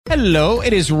Hello,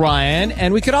 it is Ryan,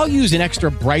 and we could all use an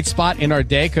extra bright spot in our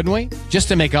day, couldn't we? Just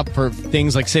to make up for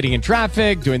things like sitting in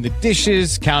traffic, doing the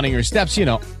dishes, counting your steps, you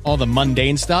know, all the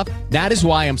mundane stuff. That is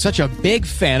why I'm such a big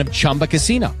fan of Chumba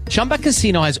Casino. Chumba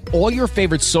Casino has all your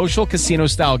favorite social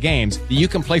casino-style games that you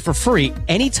can play for free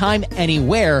anytime,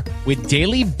 anywhere with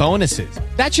daily bonuses.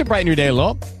 That should brighten your day a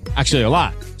little. Actually, a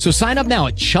lot. So sign up now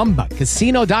at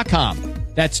ChumbaCasino.com.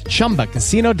 That's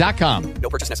ChumbaCasino.com. No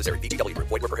purchase necessary. VGW Group.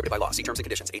 Void where prohibited by law. See terms and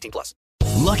conditions. 18+.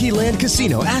 Lucky Land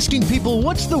Casino, asking people,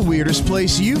 what's the weirdest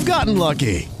place you've gotten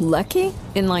lucky? Lucky?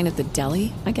 In line at the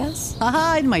deli, I guess?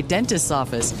 Aha, in my dentist's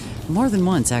office. More than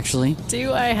once, actually.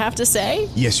 Do I have to say?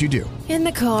 Yes, you do. In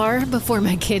the car before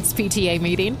my kids' PTA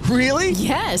meeting. Really?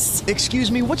 Yes. Excuse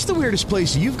me, what's the weirdest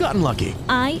place you've gotten lucky?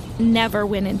 I never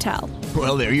win and tell.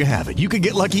 Well, there you have it. You can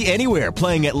get lucky anywhere,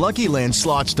 playing at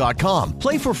LuckyLandSlots.com.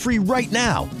 Play for free right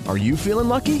now. Are you feeling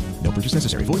lucky? No purchase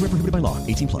necessary. Void where prohibited by law.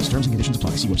 18+. Terms and conditions apply.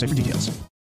 See website for details.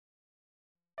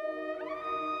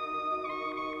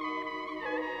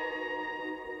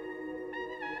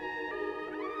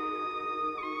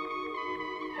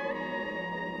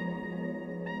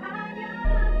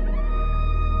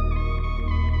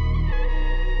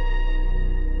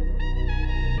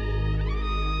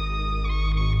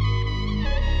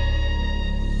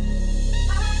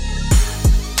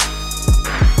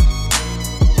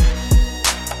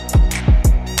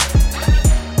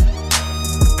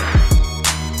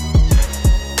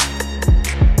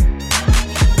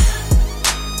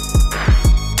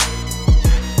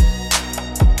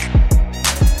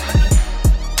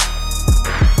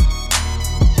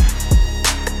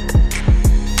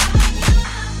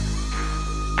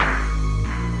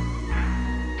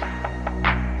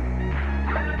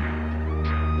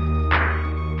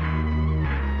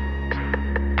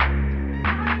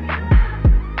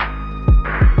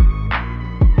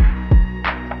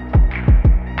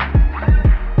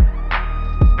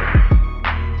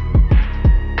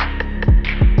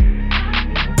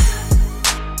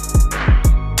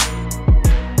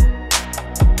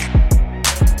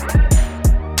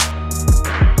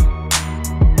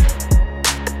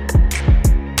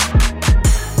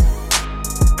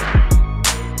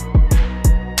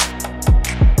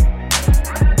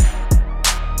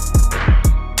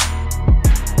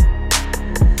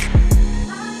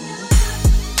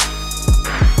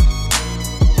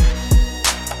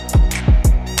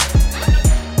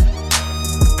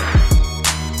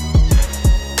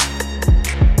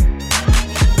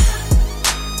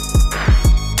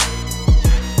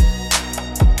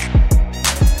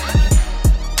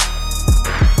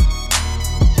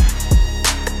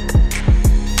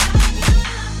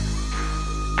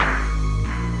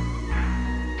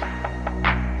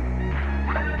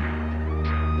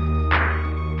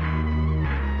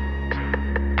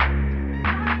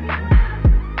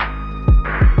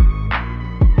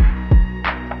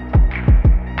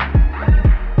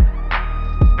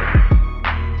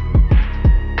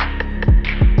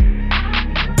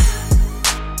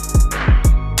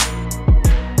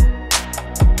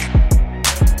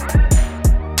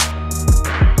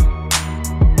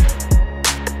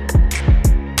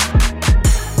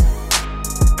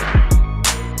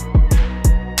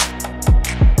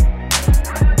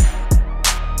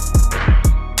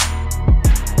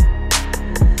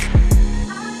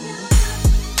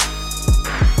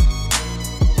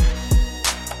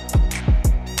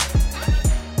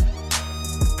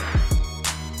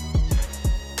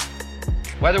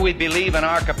 Whether we believe in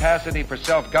our capacity for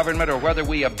self-government or whether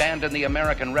we abandon the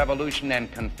American Revolution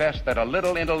and confess that a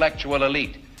little intellectual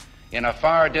elite in a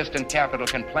far distant capital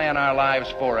can plan our lives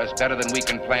for us better than we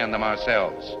can plan them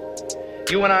ourselves.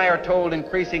 You and I are told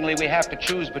increasingly we have to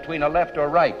choose between a left or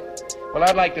right. Well,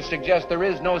 I'd like to suggest there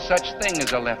is no such thing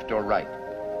as a left or right.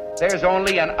 There's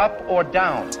only an up or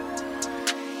down.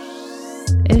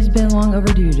 It has been long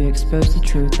overdue to expose the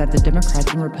truth that the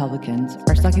Democrats and Republicans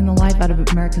are sucking the life out of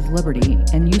America's liberty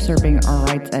and usurping our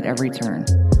rights at every turn.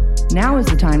 Now is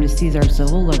the time to seize our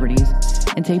civil liberties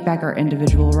and take back our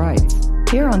individual rights.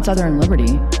 Here on Southern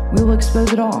Liberty, we will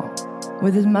expose it all.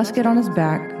 With his musket on his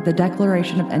back, the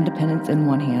Declaration of Independence in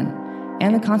one hand,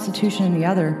 and the Constitution in the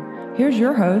other, here's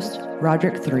your host,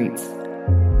 Roderick Threets.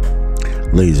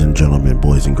 Ladies and gentlemen,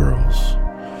 boys and girls,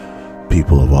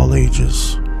 people of all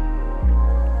ages,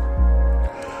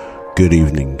 good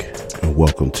evening and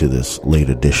welcome to this late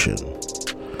edition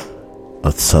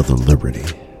of Southern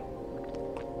Liberty.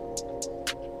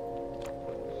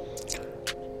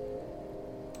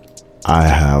 I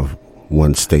have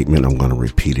one statement. I'm going to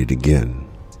repeat it again.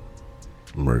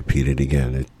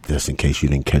 Just in case you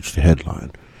didn't catch the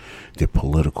headline. The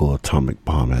political atomic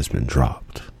bomb has been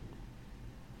dropped.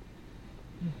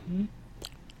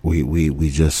 We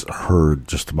just heard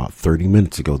just about 30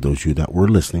 minutes ago, those of you that were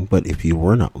listening, but if you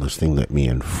were not listening, let me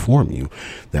inform you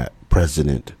that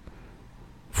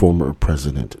former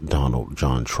President Donald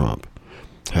John Trump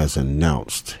has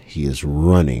announced he is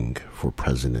running for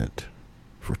president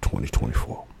for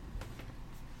 2024.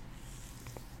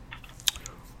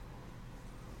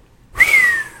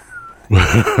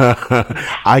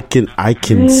 I can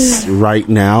right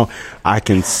now, I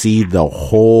can see the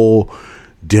whole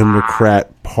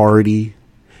Democrat Party,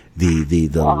 the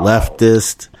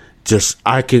leftist.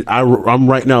 I'm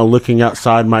right now looking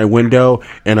outside my window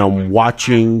and I'm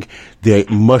watching the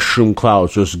mushroom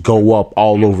clouds just go up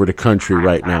all over the country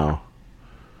right now.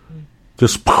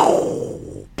 Just pow,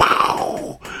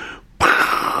 pow,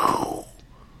 pow.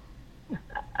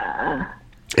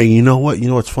 And you know what? You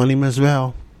know what's funny, Ms.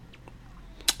 Val?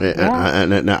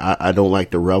 And I don't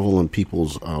like to revel in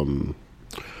people's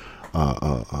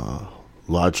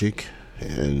logic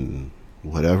and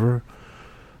whatever,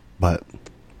 but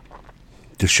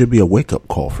there should be a wake-up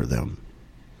call for them,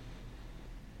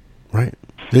 right?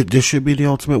 This should be the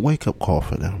ultimate wake-up call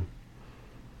for them,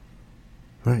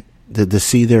 right? To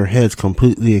see their heads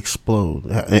completely explode,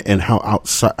 and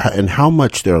how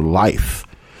much their life,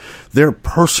 their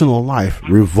personal life,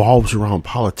 revolves around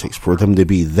politics, for them to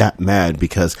be that mad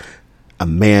because a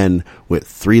man with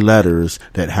 3 letters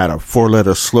that had a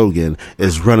 4-letter slogan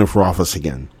is running for office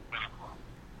again.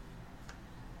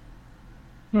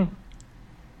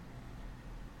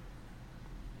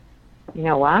 You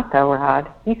know what, though,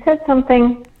 Rod? He said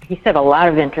a lot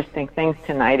of interesting things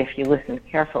tonight if you listen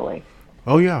carefully.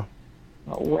 Oh, yeah.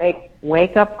 A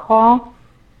wake-up call?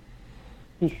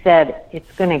 He said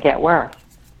it's going to get worse.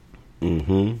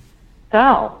 Mm-hmm.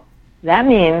 So that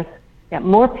means that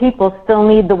more people still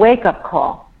need the wake-up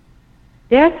call.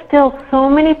 There's still so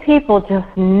many people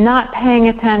just not paying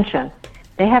attention.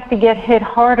 They have to get hit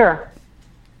harder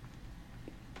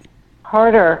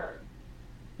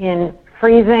in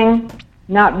freezing,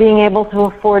 not being able to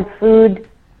afford food,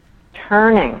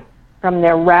 turning from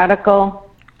their radical,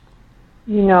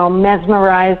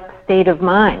 mesmerized state of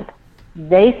mind.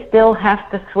 They still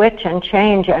have to switch and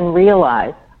change and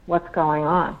realize what's going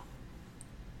on.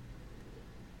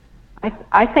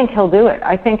 I think he'll do it.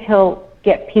 I think he'll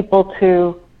get people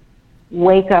to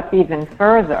wake up even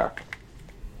further.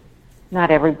 Not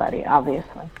everybody,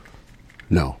 obviously.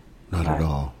 No, not at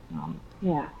all.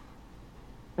 Yeah.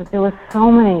 But there was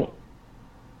so many.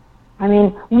 I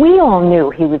mean, we all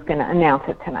knew he was going to announce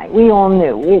it tonight. We all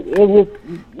knew. It was,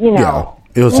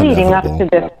 it was leading inevitable. up to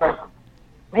this.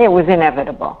 It was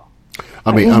inevitable.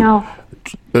 I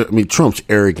mean, Trump's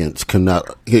arrogance could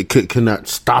not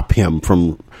stop him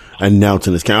from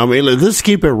announcing this. I mean, let's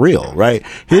keep it real, right?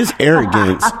 His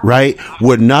arrogance, right,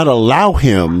 would not allow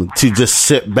him to just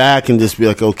sit back and just be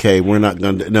like, okay, we're not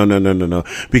going to, no.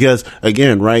 Because,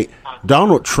 again, right,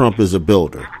 Donald Trump is a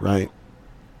builder, right?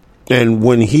 And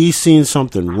when he's seen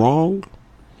something wrong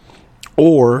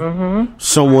or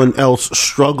someone else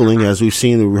struggling, as we've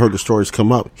seen and we heard the stories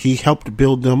come up, he helped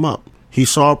build them up. He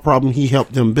saw a problem, he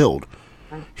helped them build.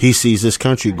 He sees this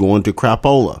country going to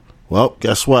crapola. Well,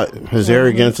 guess what? His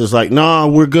arrogance is like, nah,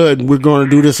 we're good. We're going to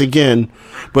do this again.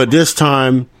 But this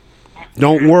time,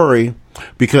 don't worry,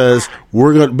 because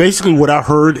we're going to, basically what I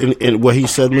heard and what he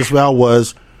said, Ms. Val,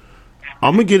 was,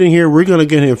 I'm going to get in here, we're going to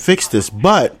get in here and fix this,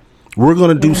 but we're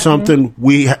going to do something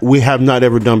we have not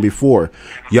ever done before.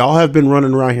 Y'all have been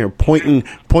running around here pointing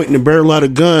the barrel of a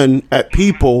gun at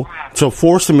people to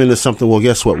force them into something. Well,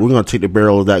 guess what? We're going to take the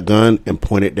barrel of that gun and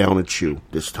point it down at you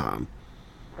this time.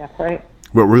 That's right.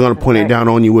 But we're going to point it down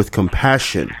on you with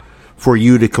compassion for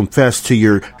you to confess to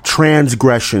your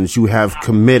transgressions you have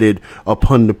committed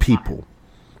upon the people.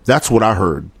 That's what I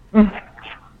heard.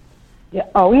 Yeah.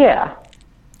 Oh, yeah.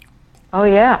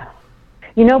 The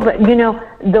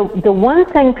one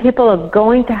thing people are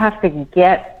going to have to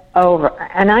get over,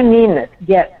 and I mean this,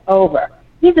 get over.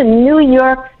 He's a New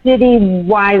York City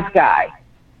wise guy,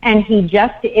 and he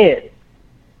just is.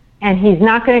 And he's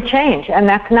not going to change, and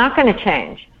that's not going to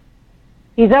change.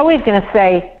 He's always going to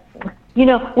say, he's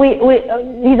always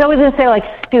going to say, like,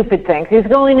 stupid things. He's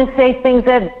going to say things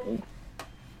that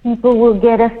people will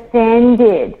get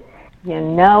offended. You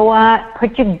know what?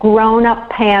 Put your grown-up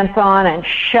pants on and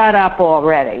shut up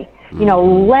already.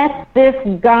 Let this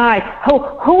guy,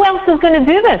 who else is going to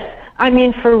do this? I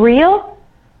mean, for real?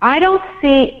 I don't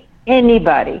see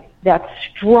anybody that's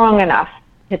strong enough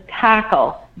to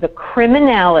tackle the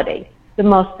criminality, the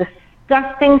most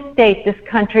disgusting state this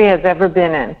country has ever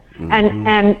been in.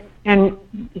 And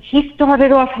he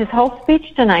started off his whole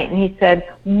speech tonight, and he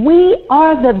said, we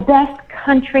are the best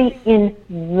country in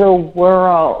the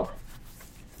world.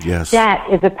 Yes. That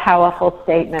is a powerful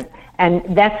statement.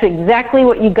 And that's exactly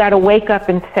what you got to wake up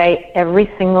and say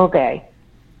every single day.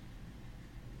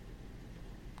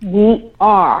 We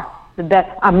are the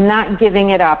best. I'm not giving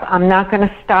it up. I'm not going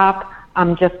to stop.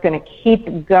 I'm just going to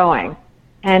keep going.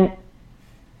 And,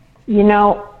 you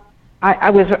know,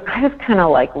 I was kind of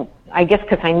like, I guess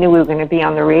because I knew we were going to be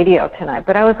on the radio tonight,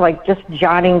 but I was like just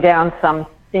jotting down some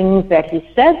things that he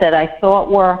said that I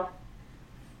thought were,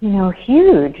 you know,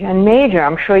 huge and major.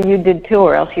 I'm sure you did too,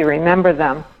 or else you remember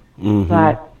them. Mm-hmm.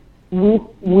 But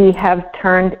we have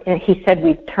turned, he said,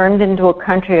 we've turned into a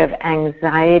country of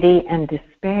anxiety and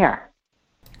despair.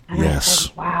 And yes. I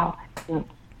said, wow,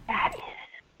 that is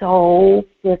so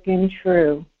freaking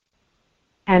true.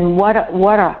 And what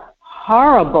a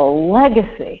horrible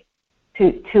legacy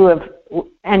to have,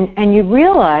 and you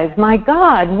realize, my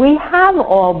God, we have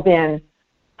all been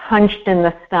punched in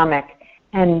the stomach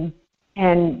and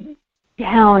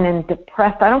down and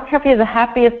depressed. I don't care if you're the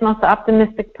happiest, most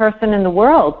optimistic person in the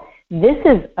world. This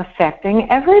is affecting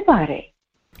everybody.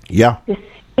 Yeah. The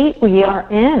state we are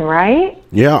in, right?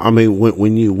 Yeah, I mean,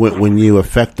 when you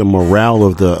affect the morale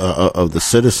of the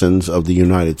citizens of the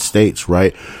United States,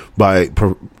 right, by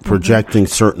projecting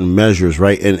certain measures,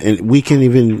 right, and we can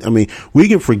even, I mean, we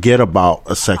can forget about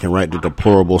a second, right, the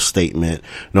deplorable statement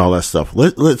and all that stuff.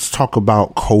 Let's talk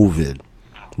about COVID,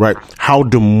 right? How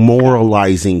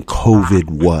demoralizing COVID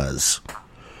was,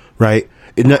 right?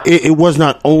 It was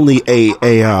not only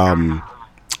an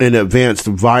advanced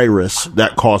virus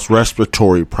that caused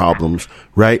respiratory problems,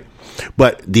 right?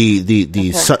 But the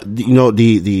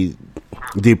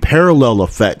parallel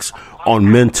effects on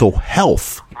mental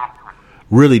health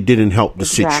really didn't help the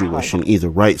situation either,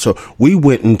 right? So we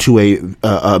went into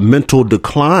a mental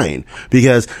decline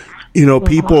because, you know,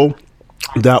 people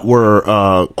that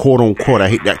were quote unquote, I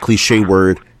hate that cliche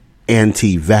word,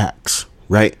 anti-vax,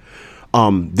 right?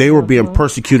 They were being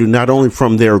persecuted not only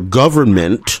from their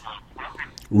government,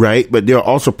 right, but they're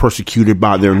also persecuted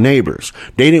by their neighbors.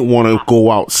 They didn't want to go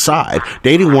outside.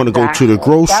 They didn't want to go to the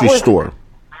grocery store,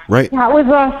 right? That was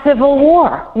a civil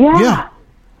war. Yeah.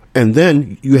 And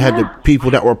then you had the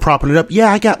people that were propping it up.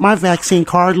 Yeah, I got my vaccine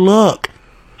card. Look.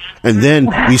 And then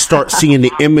we start seeing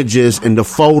the images and the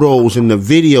photos and the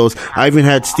videos. I even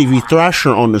had Stevie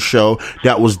Thrasher on the show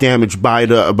that was damaged by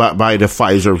the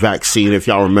Pfizer vaccine. If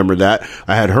y'all remember that,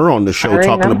 I had her on the show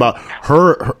talking about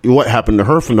her what happened to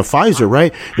her from the Pfizer,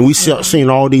 right? And we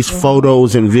seeing all these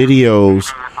photos and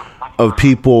videos of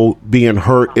people being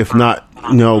hurt, if not,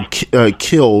 you know,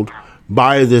 killed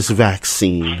by this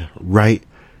vaccine, right?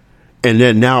 And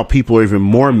then now people are even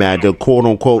more mad. The quote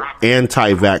unquote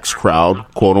anti-vax crowd,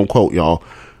 quote unquote, y'all,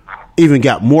 even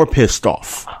got more pissed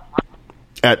off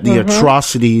at the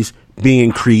atrocities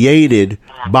being created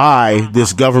by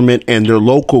this government and their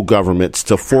local governments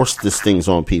to force these things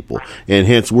on people. And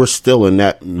hence we're still in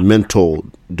that mental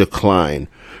decline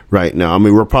right now. I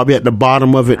mean, we're probably at the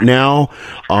bottom of it now.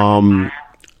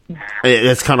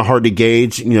 It's kind of hard to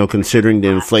gauge, you know, considering the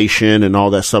inflation and all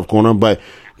that stuff going on, but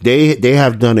They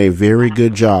have done a very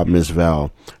good job, Ms.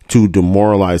 Val, to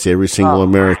demoralize every single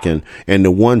American. And the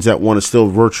ones that want to still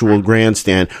virtual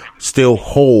grandstand still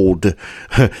hold,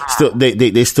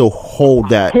 they still hold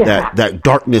that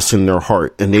darkness in their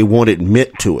heart, and they won't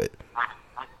admit to it.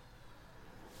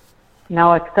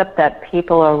 No, except that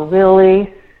people are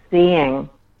really seeing,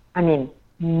 I mean,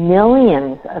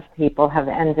 millions of people have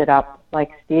ended up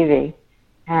like Stevie,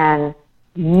 and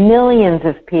millions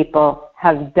of people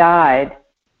have died.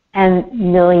 And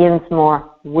millions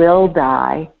more will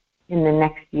die in the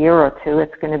next year or two.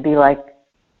 It's going to be like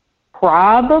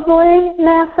probably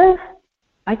massive.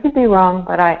 I could be wrong,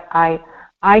 but I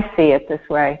see it this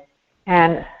way.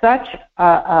 And such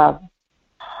a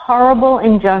horrible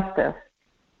injustice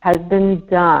has been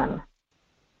done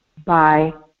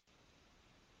by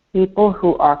people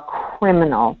who are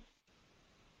criminals.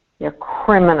 They're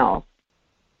criminals.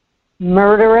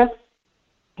 Murderous,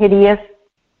 hideous,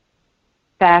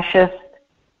 fascist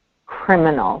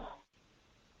criminals.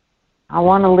 I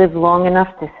want to live long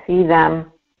enough to see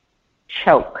them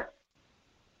choke,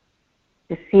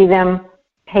 to see them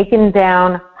taken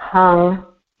down, hung.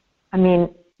 I mean,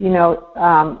 you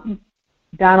know,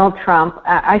 Donald Trump,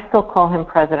 I still call him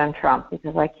President Trump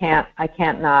because I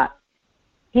can't not.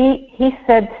 He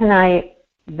said tonight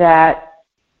that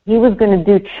he was going to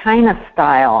do China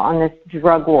style on this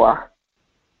drug war.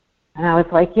 And I was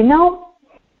like, you know,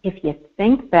 if you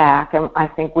think back, and I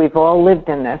think we've all lived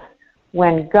in this,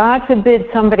 when, God forbid,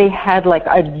 somebody had like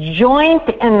a joint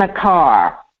in the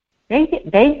car, they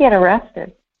get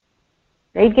arrested.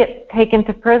 They get taken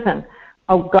to prison.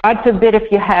 Oh, God forbid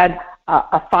if you had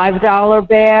a $5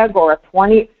 bag or a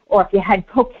 $20 or if you had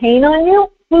cocaine on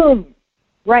you, boom,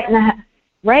 right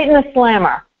in the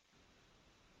slammer.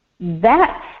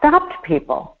 That stopped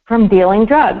people from dealing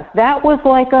drugs. That was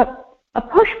like a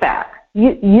pushback.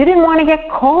 You didn't want to get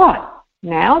caught.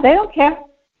 Now they don't care.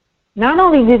 Not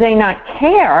only do they not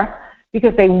care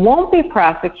because they won't be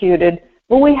prosecuted,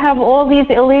 but we have all these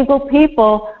illegal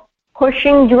people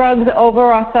pushing drugs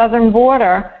over our southern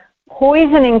border,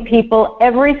 poisoning people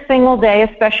every single day,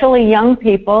 especially young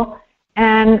people,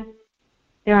 and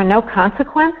there are no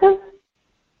consequences.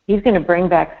 He's going to bring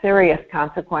back serious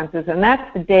consequences, and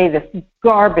that's the day this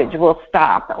garbage will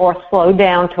stop or slow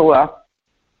down to a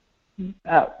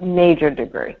major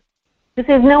degree. Because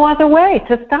there's no other way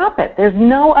to stop it. There's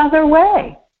no other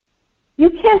way. You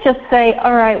can't just say,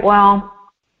 all right, well,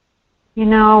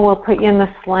 we'll put you in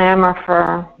the slammer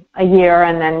for a year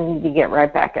and then you get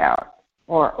right back out.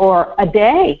 Or a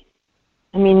day.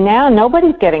 I mean, now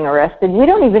nobody's getting arrested. We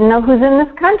don't even know who's in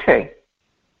this country.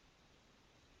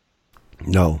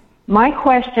 No. My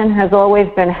question has always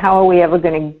been, how are we ever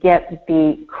going to get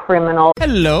the criminal?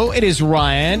 Hello, it is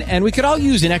Ryan, and we could all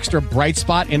use an extra bright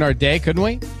spot in our day, couldn't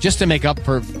we? Just to make up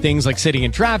for things like sitting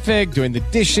in traffic, doing the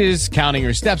dishes, counting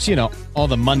your steps, all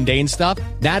the mundane stuff.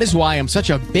 That is why I'm such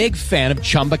a big fan of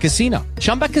Chumba Casino.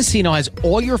 Chumba Casino has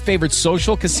all your favorite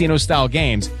social casino-style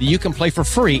games that you can play for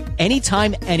free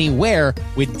anytime, anywhere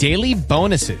with daily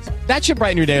bonuses. That should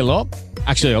brighten your day a little.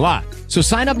 Actually, a lot. So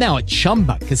sign up now at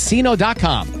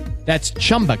ChumbaCasino.com. That's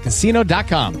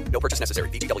ChumbaCasino.com. No purchase necessary.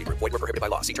 VGW Group. Void where prohibited by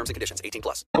law. See terms and conditions.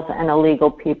 18+. And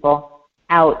illegal people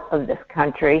out of this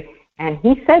country. And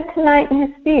he said tonight in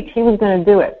his speech he was going to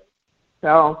do it.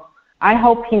 So I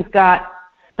hope he's got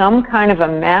some kind of a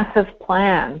massive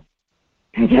plan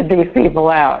to get these people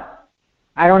out.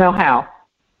 I don't know how.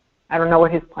 I don't know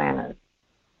what his plan is.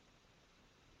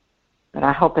 But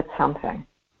I hope it's something.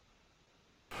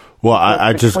 Well,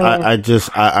 I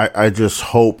just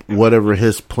hope whatever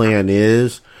his plan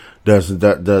is does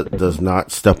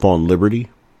not step on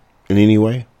liberty in any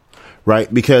way,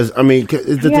 right? Because I mean,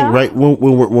 the thing, right? When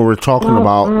we're talking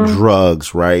about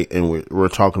drugs, right, and we're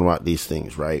talking about these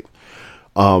things, right?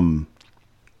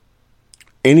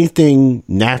 Anything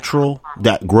natural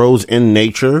that grows in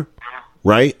nature,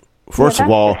 right? First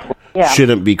of all,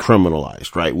 shouldn't be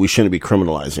criminalized, right? We shouldn't be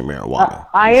criminalizing marijuana.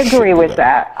 I agree with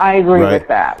that. I agree with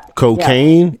that.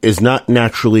 Cocaine is not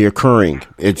naturally occurring.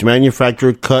 It's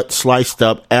manufactured, cut, sliced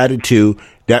up, added to.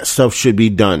 That stuff should be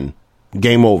done.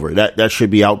 Game over. That should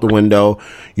be out the window.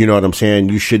 You know what I'm saying?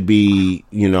 You should be,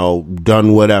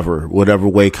 done whatever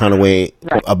kind of way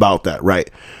about that, right?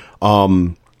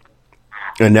 And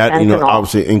that, fentanyl.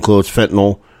 Obviously includes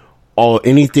fentanyl,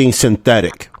 anything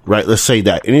synthetic. Right, let's say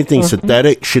that. Anything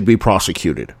synthetic should be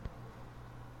prosecuted.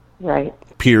 Right.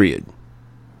 Period.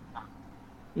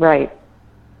 Right.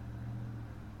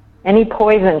 Any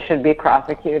poison should be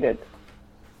prosecuted.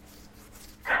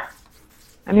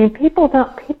 I mean, people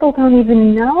don't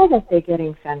even know that they're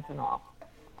getting fentanyl.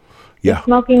 Yeah. They're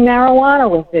smoking marijuana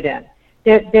with it in.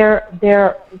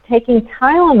 They're taking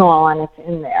Tylenol and it's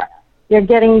in there. They're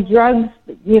getting drugs,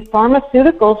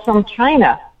 pharmaceuticals from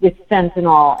China with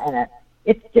fentanyl in it.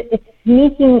 It's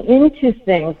sneaking into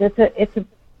things. It's a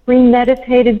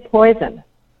premeditated poison.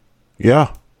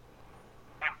 Yeah.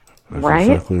 That's right?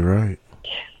 exactly right.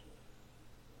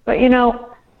 But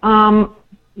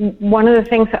one of the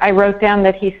things I wrote down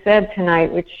that he said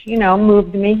tonight, which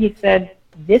moved me, he said,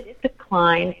 "This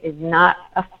decline is not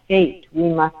a fate we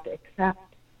must accept."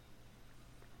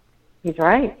 He's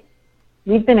right.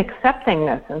 We've been accepting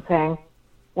this and saying,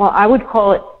 well, I would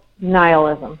call it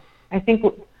nihilism. I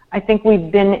think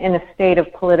we've been in a state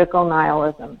of political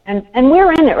nihilism. And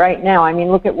we're in it right now. I mean,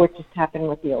 look at what just happened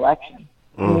with the election.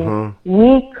 I mean,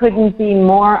 we couldn't be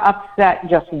more upset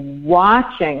just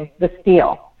watching the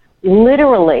steal.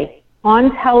 Literally,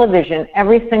 on television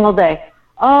every single day.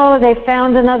 Oh, they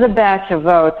found another batch of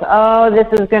votes. Oh, this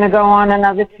is going to go on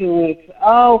another 2 weeks.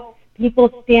 Oh,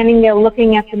 people standing there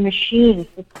looking at the machines,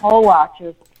 the poll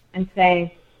watchers, and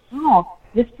saying, oh,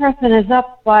 this person is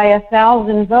up by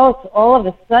 1,000 votes all of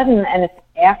a sudden, and it's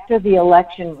after the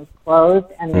election was closed,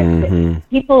 and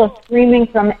people are screaming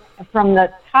from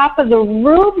the top of the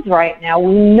roofs right now.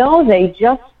 We know they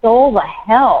just stole the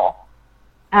hell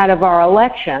out of our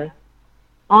election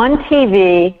on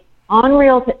TV, in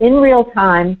real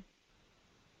time,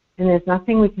 and there's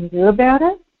nothing we can do about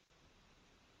it?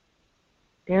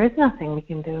 There is nothing we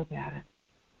can do about it,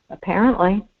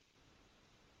 apparently.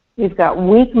 We've got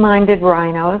weak-minded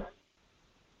rhinos.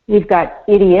 We've got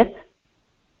idiots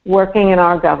working in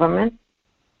our government.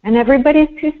 And everybody's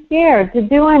too scared to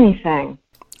do anything.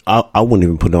 I wouldn't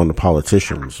even put it on the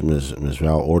politicians, Ms.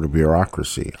 Val, or the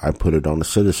bureaucracy. I put it on the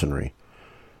citizenry.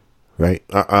 Right.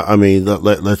 I mean,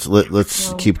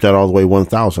 let's keep that all the way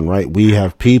 1,000. Right. We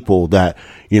have people that,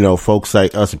 folks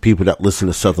like us and people that listen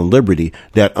to Southern Liberty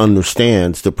that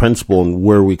understands the principle and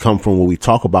where we come from when we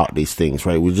talk about these things.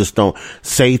 Right. We just don't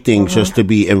say things just to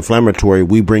be inflammatory.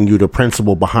 We bring you the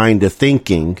principle behind the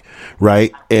thinking.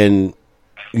 Right. And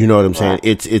you know what I'm saying?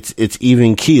 It's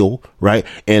even keel. Right.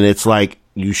 And it's like,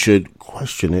 you should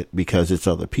question it because it's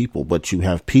other people, but you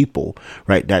have people,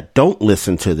 right, that don't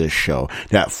listen to this show,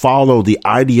 that follow the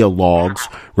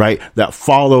ideologues, right, that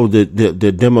follow the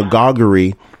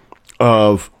demagoguery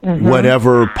of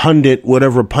whatever pundit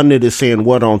is saying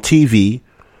what on TV,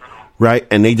 right,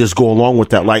 and they just go along with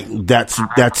that like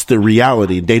that's the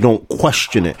reality. They don't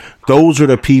question it. Those are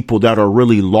the people that are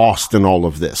really lost in all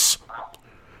of this,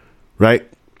 right?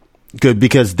 Good,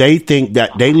 because they think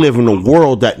that they live in a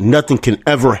world that nothing can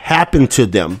ever happen to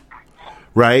them,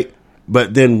 right?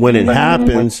 But then when it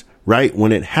happens, right,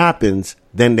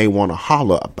 then they want to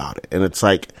holler about it. And it's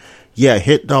like, yeah,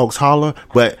 hit dogs holler,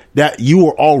 but that you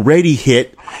were already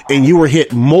hit and you were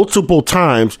hit multiple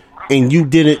times and you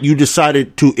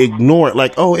decided to ignore it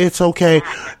like, oh, it's okay.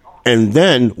 And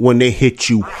then when they hit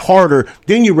you harder,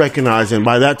 then you recognize, and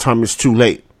by that time it's too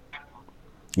late.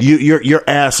 Your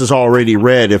ass is already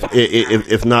red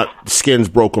if not skin's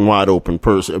broken wide open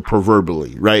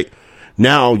proverbially, right?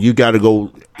 Now you got to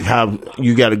go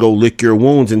lick your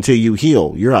wounds until you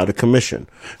heal. You're out of commission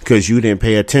because you didn't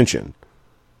pay attention.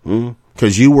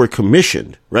 Because you were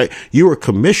commissioned, right? You were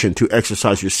commissioned to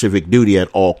exercise your civic duty at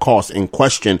all costs and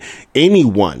question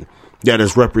anyone that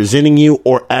is representing you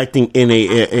or acting in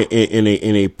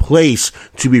a place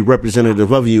to be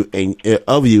representative of you,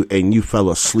 and you fell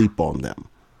asleep on them.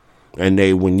 And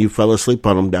when you fell asleep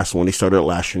on them, that's when they started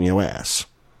lashing your ass.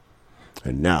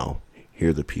 And now,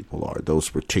 here the people are, those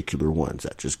particular ones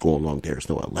that just go along. There's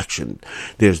no election.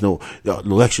 There's no,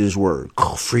 elections were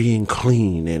free and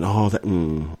clean and all that.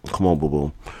 Come on,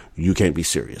 boo-boo. You can't be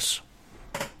serious.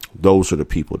 Those are the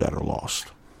people that are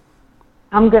lost.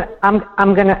 I'm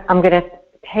gonna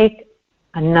take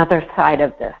another side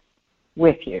of this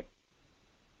with you.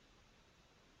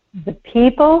 The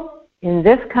people in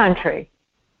this country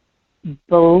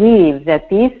believe that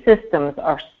these systems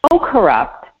are so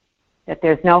corrupt that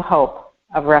there's no hope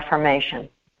of reformation.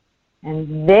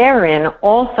 And therein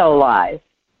also lies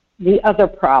the other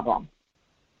problem.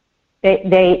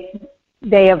 They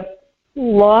have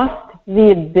lost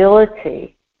the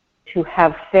ability to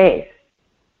have faith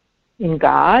in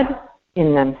God,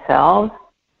 in themselves.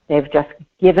 They've just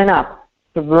given up,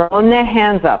 thrown their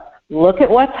hands up. Look at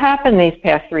what's happened these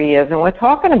past 3 years, and we're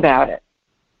talking about it.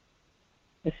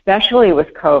 Especially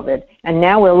with COVID. And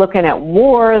now we're looking at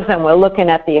wars, and we're looking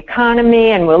at the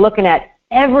economy, and we're looking at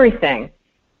everything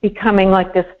becoming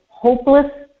like this hopeless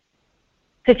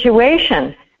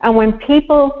situation. And when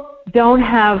people don't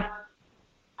have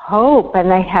hope and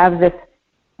they have this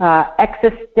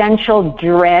existential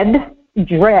dread, they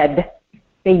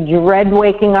dread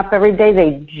waking up every day,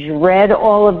 they dread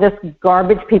all of this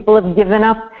garbage. People have given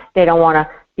up. They don't want to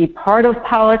be part of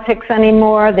politics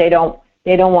anymore. They don't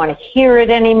want to hear it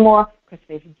anymore because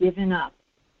they've given up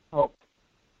hope.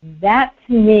 That,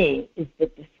 to me, is the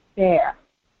despair.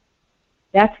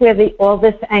 That's where all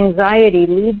this anxiety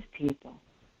leads people.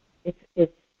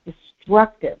 It's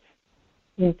destructive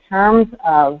in terms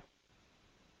of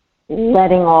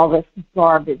letting all this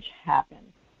garbage happen.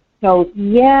 So,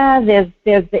 yeah, there's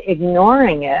the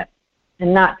ignoring it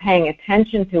and not paying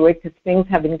attention to it because things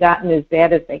haven't gotten as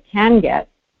bad as they can get.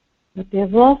 But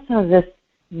there's also this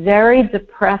very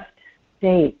depressed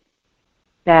state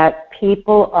that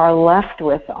people are left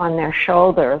with on their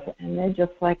shoulders, and they're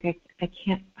just like, I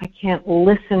can't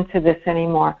listen to this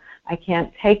anymore. I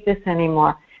can't take this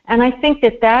anymore. And I think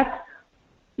that's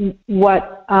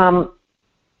what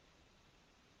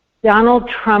Donald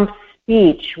Trump's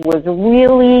speech was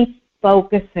really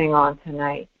focusing on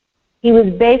tonight. He was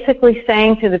basically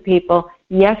saying to the people,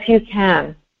 yes, you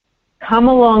can. Come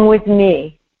along with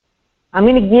me. I'm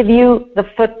going to give you the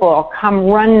football. Come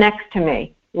run next to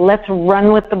me. Let's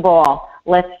run with the ball.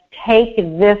 Let's take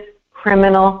this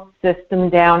criminal system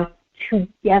down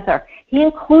together. He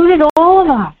included all of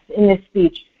us in this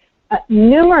speech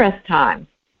numerous times.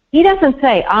 He doesn't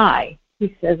say I.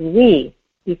 He says we.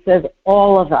 He says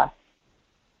all of us.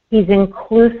 He's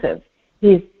inclusive.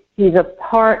 He's a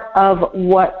part of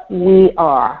what we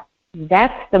are.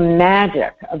 That's the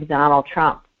magic of Donald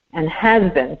Trump, and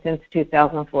has been since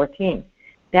 2014.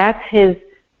 That's his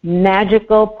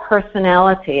magical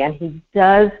personality, and he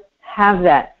does have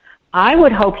that. I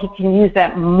would hope he can use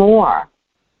that more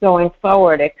going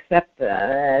forward, except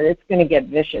it's going to get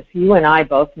vicious. You and I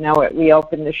both know it. We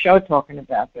opened the show talking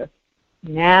about this.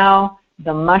 Now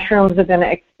the mushrooms are going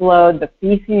to explode. The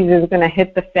feces is going to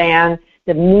hit the fan.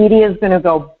 The media is going to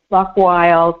go buck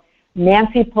wild.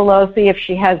 Nancy Pelosi, if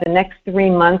she has the next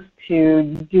 3 months to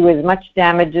do as much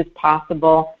damage as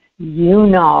possible, you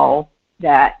know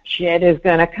that shit is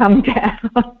going to come down.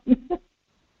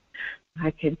 I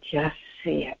could just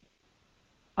see it.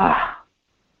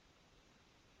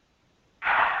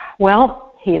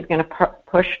 Well, he's going to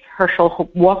push Herschel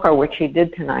Walker, which he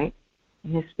did tonight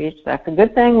in his speech. That's a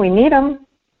good thing. We need him.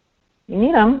 We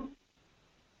need him.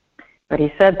 But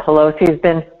he said Pelosi's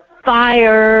been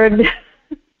fired.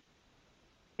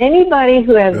 Anybody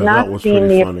who has not seen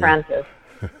The Apprentice,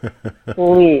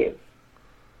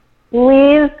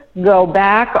 please go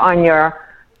back on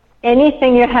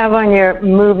anything you have on your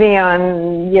movie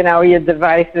on, your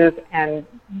devices and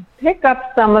pick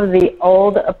up some of the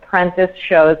old Apprentice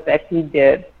shows that he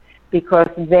did because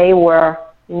they were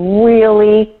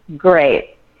really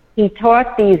great. He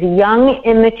taught these young,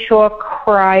 immature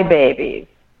crybabies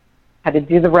how to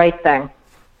do the right thing.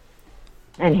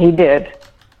 And he did.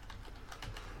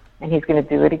 And he's going to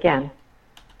do it again.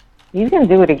 He's going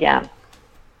to do it again.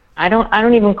 I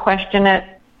don't even question it.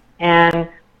 And,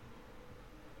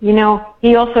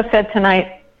 he also said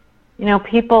tonight,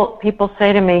 people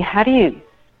say to me, how do you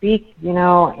speak,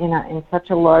 in such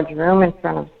a large room in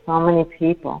front of so many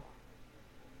people?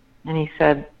 And he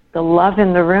said, the love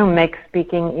in the room makes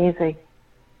speaking easy.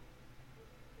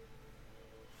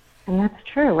 And that's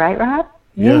true, right, Rob?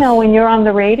 Yes. When you're on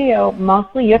the radio,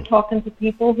 mostly you're talking to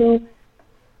people who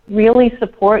really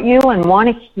support you and want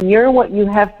to hear what you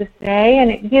have to say,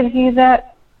 and it gives you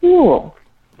that fuel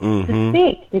to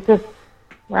speak because,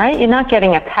 right, you're not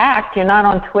getting attacked. You're not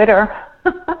on Twitter.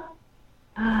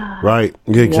 Right.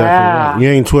 You're exactly right. You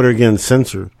ain't Twitter getting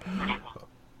censored.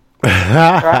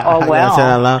 Right. Oh, well.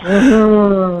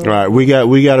 All right, we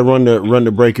got to run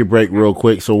the break real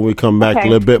quick. So when we come back, a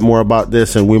little bit more about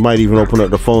this, and we might even open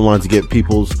up the phone lines to get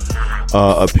people's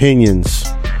opinions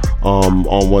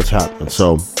on what's happening.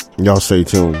 So y'all stay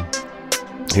tuned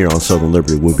here on Southern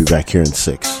Liberty. We'll be back here in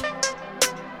 6.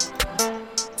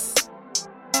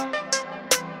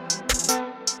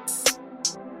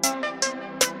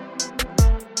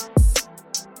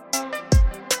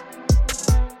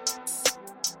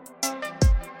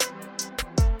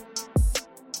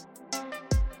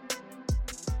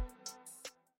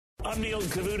 I'm Neil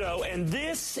Cavuto, and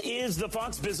this is the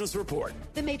Fox Business Report.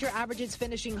 The major averages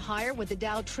finishing higher with the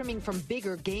Dow trimming from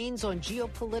bigger gains on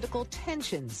geopolitical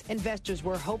tensions. Investors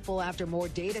were hopeful after more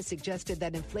data suggested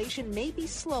that inflation may be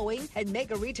slowing, and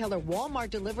mega retailer Walmart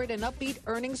delivered an upbeat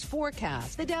earnings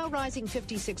forecast. The Dow rising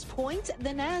 56 points, the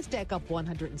Nasdaq up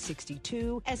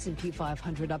 162, S&P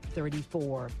 500 up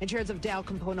 34. In shares of Dow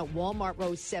component, Walmart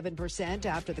rose 7%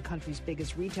 after the country's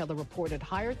biggest retailer reported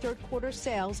higher third-quarter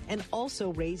sales and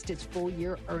also raised its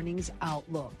full-year earnings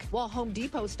outlook. While Home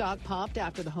Depot stock popped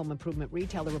after the home improvement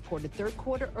retailer reported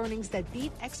third-quarter earnings that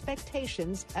beat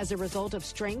expectations as a result of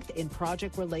strength in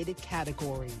project-related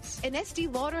categories. And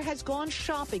Estée Lauder has gone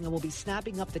shopping and will be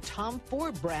snapping up the Tom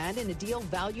Ford brand in a deal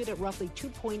valued at roughly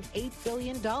 $2.8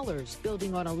 billion,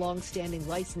 building on a long-standing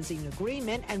licensing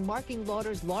agreement and marking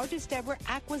Lauder's largest-ever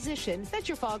acquisition. That's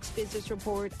your Fox Business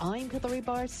Report. I'm Hillary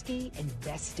Barsky,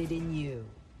 invested in you.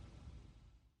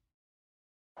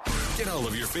 Get all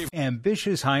of your favorite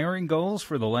ambitious hiring goals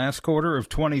for the last quarter of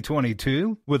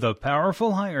 2022 with a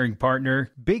powerful hiring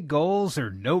partner. Big goals are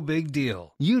no big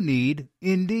deal. You need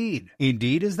Indeed.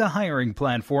 Indeed is the hiring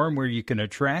platform where you can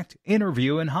attract,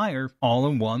 interview, and hire all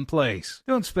in one place.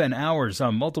 Don't spend hours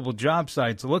on multiple job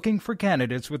sites looking for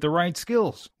candidates with the right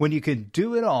skills when you can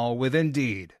do it all with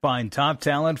Indeed. Find top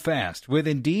talent fast with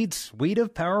Indeed's suite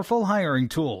of powerful hiring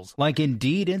tools like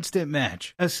Indeed Instant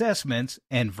Match, assessments,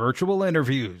 and virtual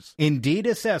interviews. Indeed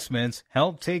assessments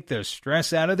help take the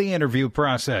stress out of the interview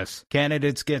process.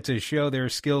 Candidates get to show their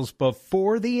skills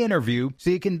before the interview so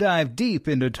you can dive deep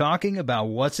into talking about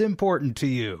what's important to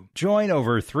you. Join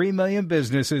over 3 million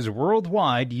businesses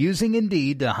worldwide using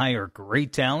Indeed to hire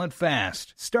great talent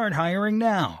fast. Start hiring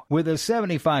now with a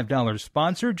 $75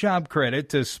 sponsored job credit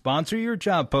to sponsor your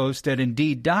job post at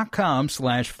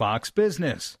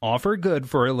Indeed.com/FoxBusiness. Offer good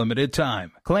for a limited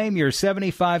time. Claim your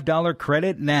 $75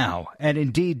 credit now at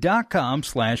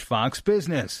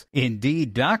Indeed.com/FoxBusiness.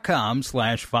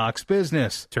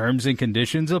 Indeed.com/FoxBusiness. Terms and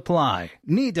conditions apply.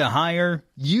 Need to hire?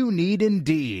 You need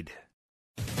Indeed.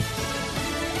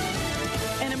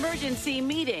 emergency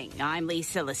meeting. I'm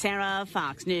Lisa Lacera,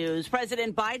 Fox News.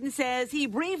 President Biden says he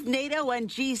briefed NATO and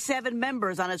G7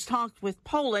 members on his talks with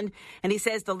Poland, and he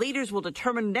says the leaders will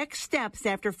determine next steps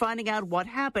after finding out what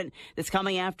happened. This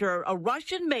coming after a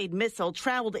Russian-made missile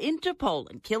traveled into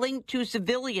Poland, killing 2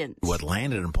 civilians. What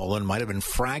landed in Poland might have been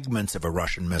fragments of a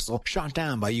Russian missile shot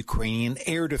down by Ukrainian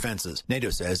air defenses. NATO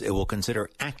says it will consider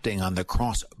acting on the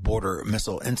cross-border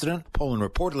missile incident. Poland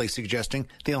reportedly suggesting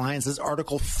the alliance's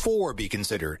Article 4 be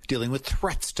considered, dealing with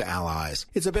threats to allies.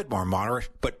 It's a bit more moderate,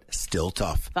 but still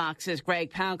tough. Fox's Greg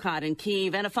Palcott in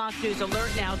Kyiv. And a Fox News alert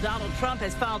now. Donald Trump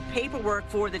has filed paperwork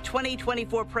for the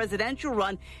 2024 presidential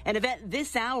run, an event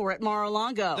this hour at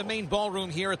Mar-a-Lago. The main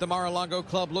ballroom here at the Mar-a-Lago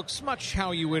Club looks much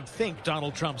how you would think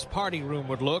Donald Trump's party room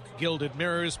would look. Gilded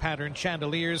mirrors, patterned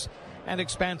chandeliers, and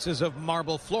expanses of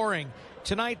marble flooring.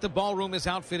 Tonight, the ballroom is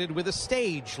outfitted with a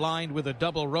stage lined with a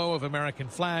double row of American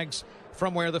flags,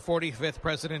 from where the 45th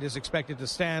president is expected to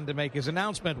stand to make his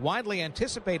announcement, widely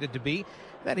anticipated to be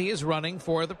that he is running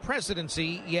for the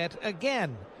presidency yet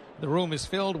again. The room is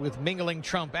filled with mingling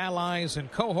Trump allies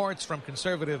and cohorts, from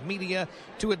conservative media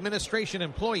to administration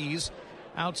employees.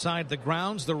 Outside the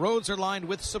grounds, the roads are lined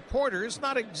with supporters,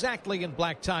 not exactly in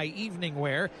black tie evening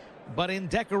wear, but in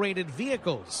decorated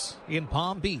vehicles. In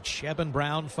Palm Beach, Eben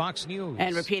Brown, Fox News.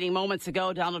 And repeating moments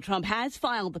ago, Donald Trump has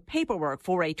filed the paperwork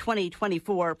for a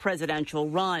 2024 presidential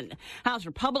run. House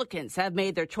Republicans have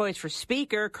made their choice for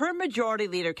Speaker. Current Majority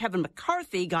Leader Kevin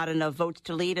McCarthy got enough votes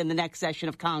to lead in the next session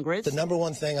of Congress. The number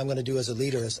one thing I'm going to do as a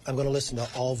leader is I'm going to listen to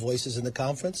all voices in the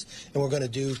conference, and we're going to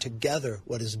do together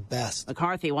what is best.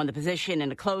 McCarthy won the position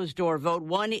in a closed-door vote,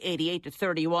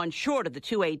 188-31, short of the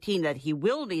 218 that he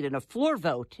will need in a floor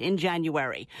vote in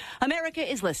January. America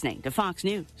is listening to Fox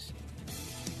News.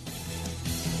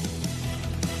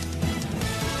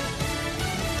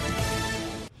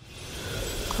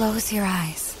 Close your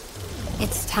eyes.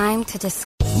 It's time to discuss.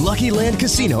 Lucky Land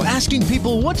Casino, asking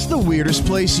people, what's the weirdest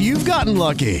place you've gotten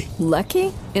lucky?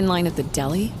 Lucky? In line at the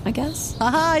deli, I guess?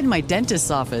 Aha, in my dentist's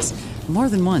office. More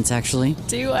than once, actually.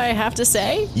 Do I have to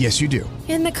say? Yes, you do.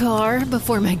 In the car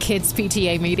before my kids'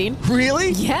 PTA meeting.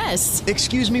 Really? Yes.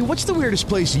 Excuse me, what's the weirdest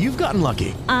place you've gotten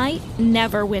lucky? I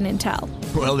never win and tell.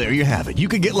 Well, there you have it. You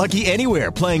can get lucky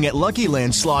anywhere, playing at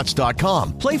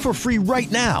LuckyLandSlots.com. Play for free right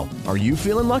now. Are you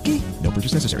feeling lucky? No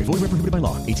purchase necessary. Void where prohibited by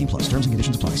law. 18+. Terms and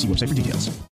conditions apply. See website for details.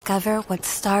 Discover what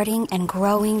starting and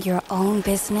growing your own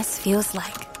business feels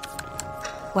like.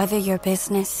 Whether your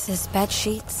business is bed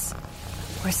sheets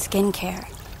or skincare,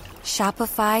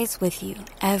 Shopify's with you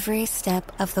every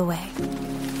step of the way.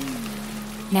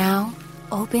 Now,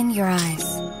 open your eyes.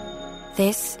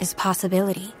 This is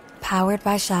Possibility, powered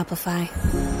by Shopify.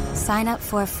 Sign up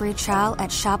for a free trial at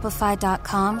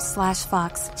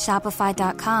shopify.com/Fox.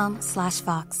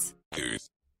 Shopify.com/Fox.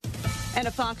 And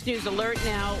a Fox News alert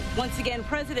now. Once again,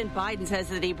 President Biden says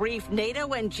that he briefed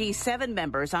NATO and G7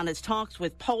 members on his talks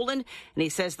with Poland, and he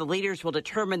says the leaders will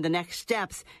determine the next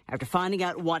steps after finding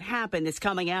out what happened. This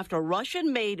coming after a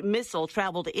Russian-made missile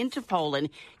traveled into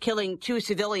Poland, killing 2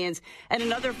 civilians. And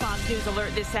another Fox News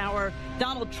alert this hour.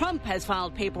 Donald Trump has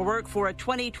filed paperwork for a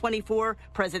 2024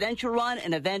 presidential run,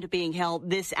 an event being held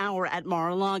this hour at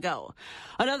Mar-a-Lago.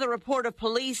 Another report of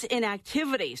police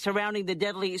inactivity surrounding the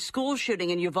deadly school shooting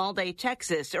in Uvalde,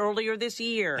 Texas, earlier this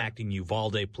year. Acting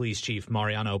Uvalde Police Chief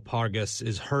Mariano Pargas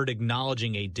is heard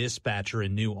acknowledging a dispatcher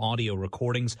in new audio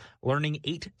recordings, learning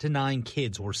 8 to 9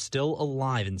 kids were still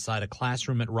alive inside a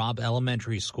classroom at Robb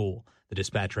Elementary School. The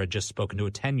dispatcher had just spoken to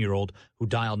a 10-year-old who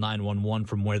dialed 911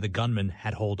 from where the gunman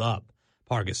had holed up.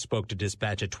 Pargas spoke to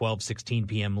dispatch at 12:16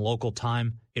 p.m. local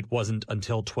time. It wasn't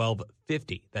until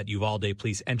 12:50 that Uvalde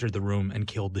police entered the room and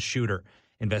killed the shooter.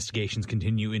 Investigations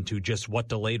continue into just what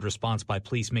delayed response by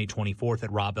police May 24th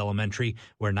at Robb Elementary,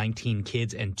 where 19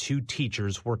 kids and 2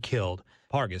 teachers were killed.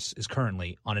 Pargas is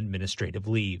currently on administrative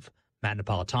leave. Matt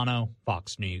Napolitano,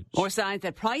 Fox News. More signs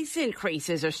that price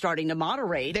increases are starting to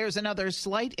moderate. There's another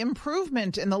slight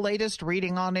improvement in the latest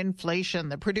reading on inflation.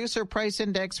 The Producer Price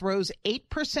Index rose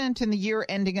 8% in the year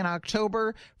ending in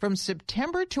October. From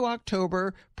September to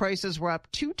October, prices were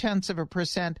up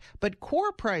 0.2%, but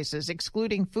core prices,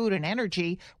 excluding food and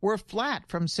energy, were flat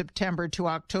from September to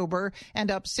October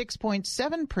and up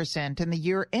 6.7% in the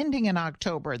year ending in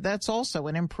October. That's also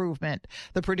an improvement.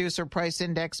 The Producer Price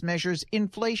Index measures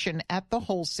inflation at the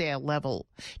wholesale level.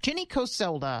 Ginny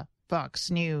Coselda, Fox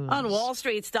News. On Wall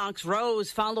Street, stocks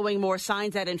rose following more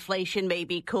signs that inflation may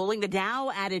be cooling. The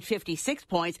Dow added 56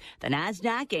 points. The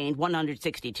Nasdaq gained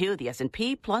 162. The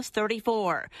S&P plus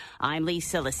 34. I'm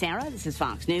Lisa Lacera. This is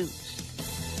Fox News.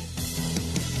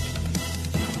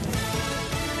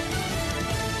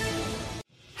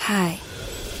 Hi.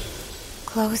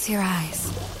 Close your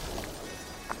eyes.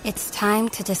 It's time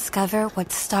to discover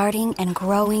what starting and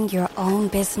growing your own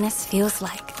business feels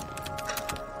like.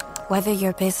 Whether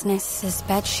your business is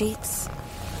bed sheets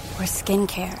or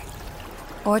skincare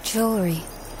or jewelry,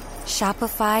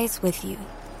 Shopify's with you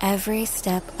every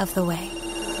step of the way.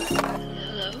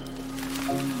 Hello?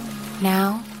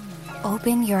 Now,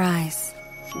 open your eyes.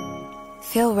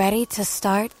 Feel ready to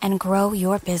start and grow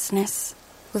your business?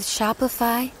 With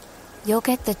Shopify, you'll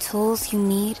get the tools you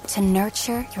need to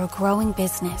nurture your growing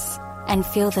business and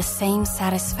feel the same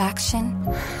satisfaction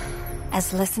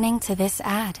as listening to this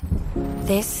ad.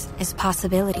 This is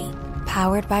Possibility,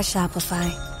 powered by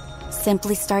Shopify.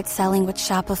 Simply start selling with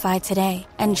Shopify today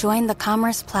and join the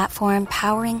commerce platform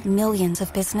powering millions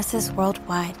of businesses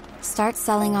worldwide. Start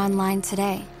selling online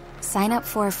today. Sign up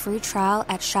for a free trial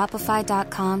at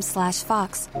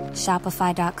shopify.com/Fox.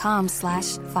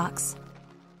 Shopify.com/Fox.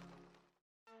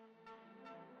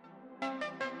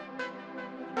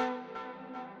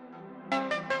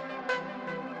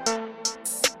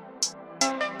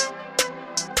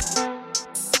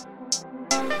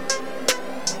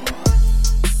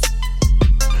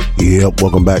 Yep,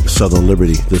 welcome back to Southern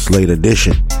Liberty, this late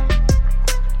edition.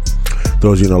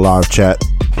 Those of you in the live chat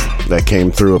that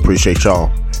came through, appreciate y'all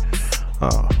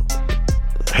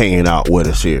hanging out with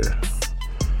us here.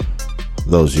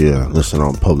 Those of you listening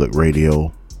on public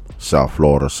radio, South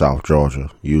Florida, South Georgia,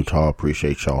 Utah,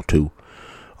 appreciate y'all too.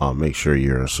 Make sure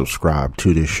you're subscribed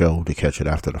to this show to catch it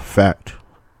after the fact.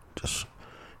 Just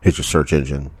hit your search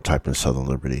engine, type in Southern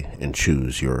Liberty, and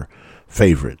choose your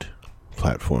favorite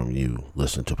platform you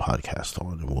listen to podcasts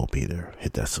on, and we'll be there.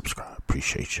 Hit that subscribe.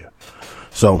 Appreciate you.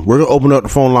 So we're gonna open up the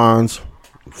phone lines,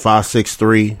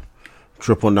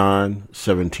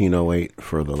 563-999-1708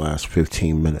 for the last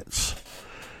 15 minutes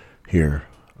here.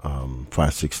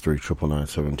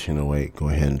 563-999-1708. Go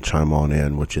ahead and chime on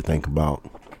in what you think about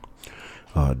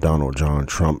Donald John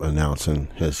Trump announcing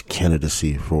his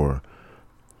candidacy for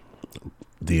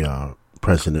the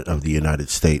president of the United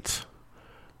States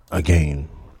again.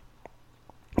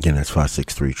 Again, that's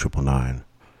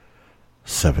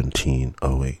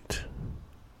 563-999-1708.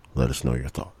 Let us know your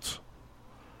thoughts.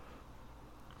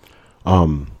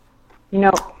 You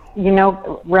know,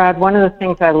 Rod, one of the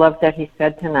things I love that he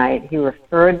said tonight, he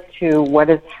referred to what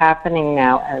is happening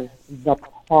now as the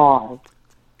pause.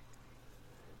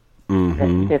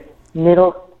 Mm-hmm. This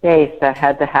middle space that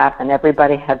had to happen.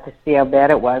 Everybody had to see how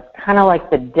bad it was. Kind of like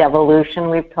the devolution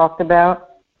we've talked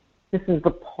about. This is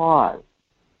the pause.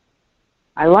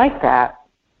 I like that.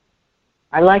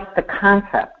 I like the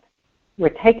concept. We're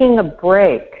taking a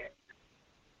break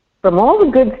from all the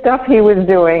good stuff he was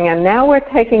doing, and now we're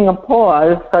taking a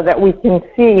pause so that we can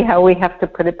see how we have to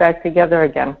put it back together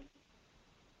again.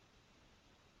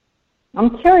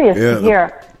 I'm curious to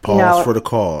hear. Pause for the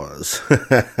cause.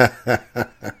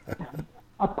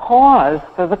 A pause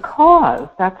for the cause.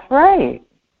 That's right.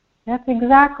 That's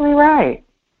exactly right.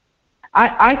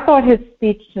 I thought his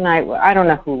speech tonight, I don't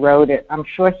know who wrote it. I'm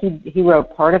sure he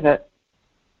wrote part of it.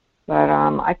 But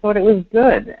I thought it was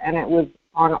good, and it was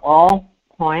on all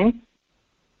points.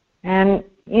 And,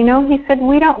 you know, he said,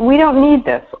 we don't need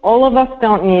this. All of us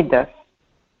don't need this.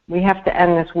 We have to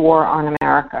end this war on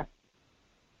America.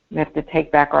 We have to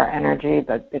take back our energy.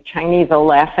 The Chinese are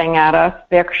laughing at us.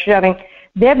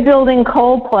 They're building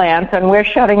coal plants, and we're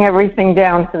shutting everything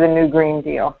down for the new Green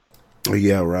Deal.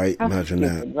 Yeah, right. That's Imagine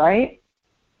stupid, that. Right?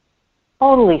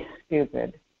 Totally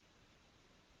stupid.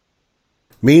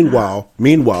 Meanwhile,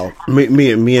 me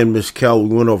and Miss Kell, we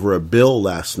went over a bill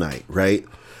last night, right?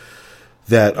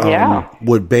 That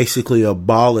would basically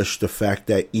abolish the fact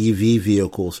that EV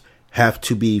vehicles have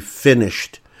to be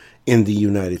finished in the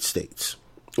United States,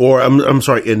 or I'm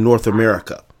sorry, in North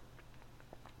America,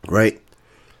 right?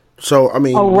 So I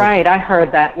mean, right, I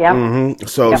heard that. Yeah. Mm-hmm.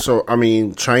 So I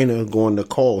mean, China going to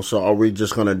coal. So are we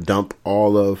just going to dump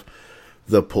all of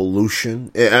the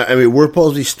pollution? I mean, we're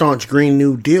supposed to be staunch Green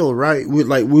New Deal, right?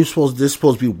 This is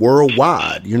supposed to be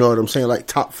worldwide. You know what I'm saying? Like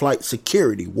top flight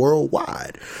security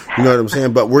worldwide. You know what I'm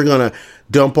saying? But we're going to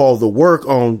dump all the work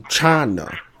on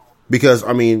China because,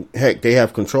 I mean, heck, they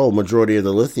have control majority of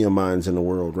the lithium mines in the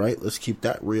world, right? Let's keep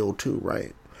that real too,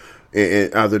 right?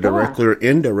 And either directly or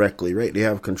indirectly, right? They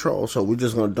have control. So we're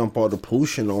just going to dump all the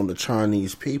pollution on the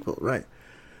Chinese people, right?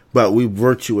 But we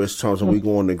virtuous times when we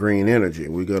go on to green energy.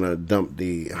 We're going to dump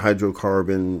the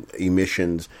hydrocarbon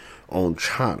emissions on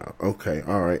China. Okay,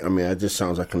 all right. I mean, that just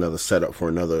sounds like another setup for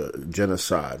another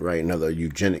genocide, right? Another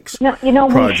eugenics project.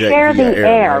 We share the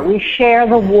air. Right? We share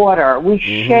the water. We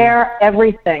share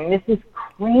everything. This is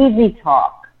crazy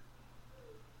talk.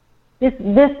 This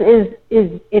is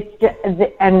it's just,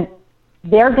 and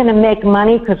they're going to make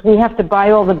money because we have to buy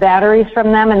all the batteries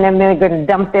from them, and then they're going to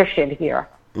dump their shit here.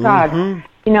 God,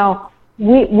 you know,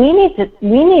 we need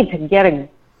to get a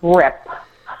grip.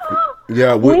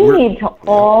 Yeah, we need to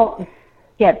all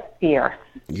get fierce.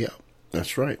 Yeah,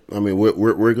 that's right. I mean,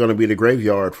 we're going to be the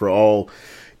graveyard for all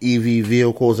EV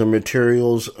vehicles and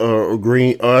materials,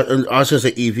 green. I should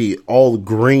say EV, all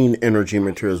green energy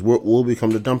materials. We'll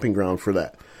become the dumping ground for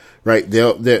that. Right,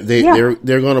 they're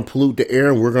going to pollute the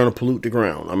air, and we're going to pollute the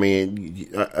ground. I mean,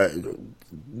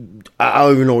 I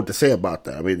don't even know what to say about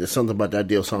that. I mean, there's something about that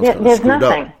deal sounds kind of screwed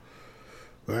up.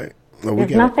 Right,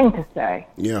 there's nothing to say.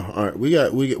 Yeah, all right. We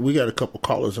got a couple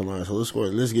callers in line, so let's go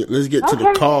ahead. Let's get to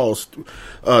the calls.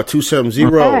 270.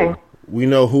 Okay. We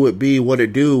know who it be, what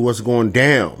it do, what's going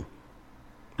down.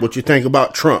 What you think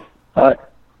about Trump? Hi.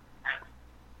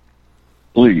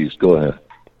 Please go ahead.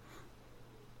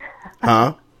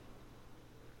 Huh?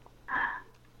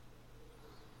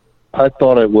 I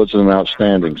thought it was an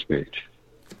outstanding speech.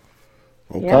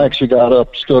 Okay. I actually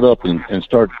stood up and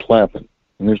started clapping,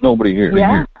 and there's nobody here.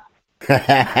 Yeah.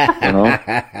 You know?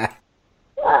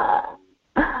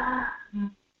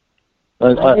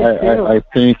 I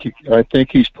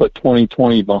think he's put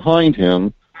 2020 behind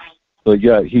him, but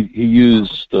yeah, he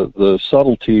used the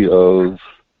subtlety of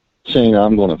saying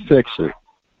I'm going to fix it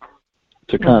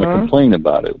to kind of complain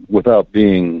about it without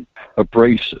being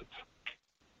abrasive.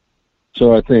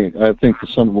 So I think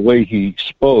some of the way he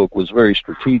spoke was very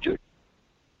strategic,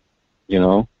 you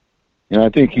know, and I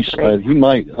think he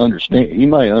might understand. He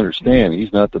might understand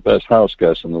he's not the best house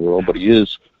guest in the world, but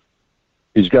he's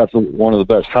got one of the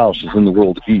best houses in the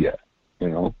world to be at, you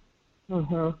know.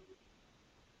 Mm-hmm.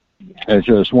 It's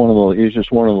just one of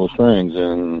those things,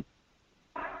 and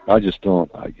I just don't.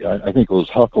 I think it was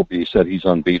Huckabee said he's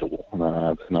unbeatable,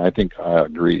 and I think I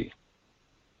agree.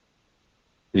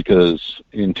 Because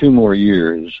in 2 more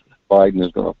years, Biden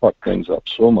is going to fuck things up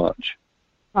so much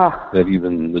that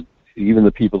even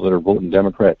the people that are voting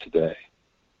Democrat today,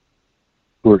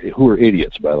 who are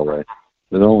idiots, by the way,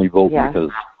 that only vote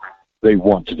because they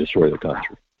want to destroy the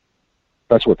country.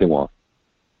 That's what they want.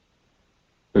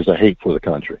 There's a hate for the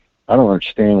country. I don't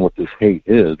understand what this hate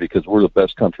is because we're the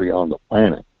best country on the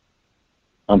planet.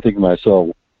 I'm thinking to myself,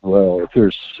 well,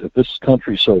 if this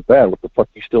country's so bad, what the fuck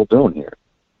are you still doing here?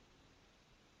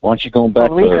 Why don't you go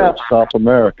back to South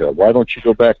America? Why don't you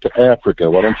go back to Africa?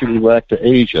 Why don't you go back to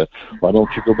Asia? Why don't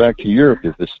you go back to Europe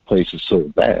if this place is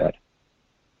so bad?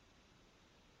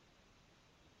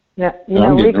 Yeah, you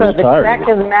know, Rico, the fact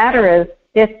of the matter is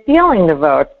they're stealing the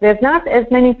votes. There's not as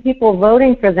many people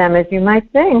voting for them as you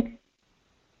might think.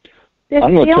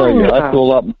 I'm going to tell you, I feel a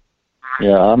lot.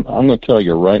 Yeah, I'm going to tell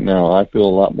you right now, I feel a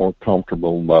lot more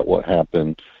comfortable about what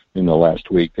happened in the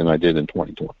last week than I did in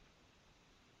 2020.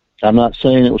 I'm not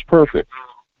saying it was perfect.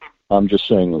 I'm just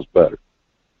saying it was better.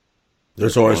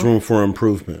 There's always room for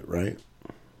improvement, right?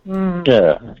 Mm.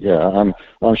 Yeah.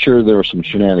 I'm sure there were some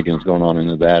shenanigans going on in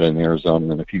Nevada and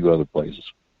Arizona and a few other places,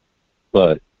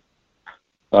 but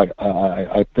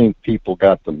I think people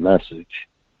got the message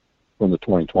from the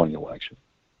 2020 election.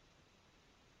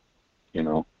 You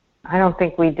know, I don't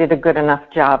think we did a good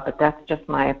enough job, but that's just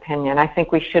my opinion. I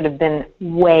think we should have been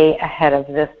way ahead of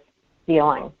this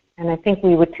feeling. And I think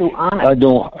we were too honest. I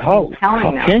don't. How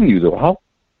can you though?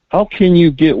 How can you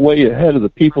get way ahead of the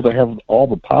people that have all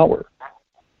the power?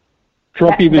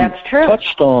 Trump even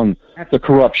touched on the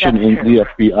corruption in the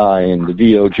FBI and the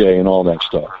DOJ and all that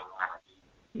stuff.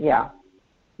 Yeah.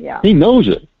 He knows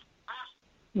it.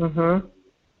 Mhm.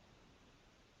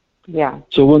 Yeah.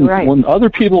 So when other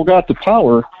people got the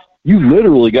power, you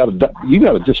literally got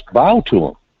to just bow to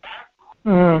them.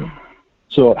 Mm.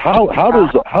 So how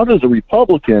does a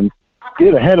Republican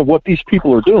get ahead of what these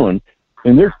people are doing,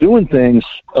 and they're doing things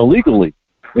illegally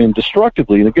and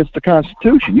destructively and against the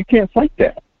Constitution? You can't fight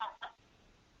that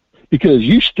because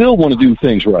you still want to do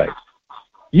things right.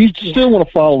 You still want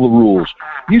to follow the rules.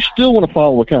 You still want to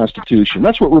follow the Constitution.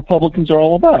 That's what Republicans are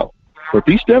all about. But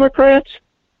these Democrats,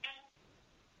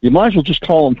 you might as well just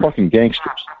call them fucking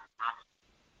gangsters.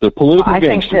 They're political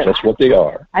gangsters. That's what they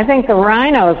are. I think the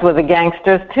rhinos were the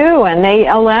gangsters too, and they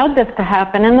allowed this to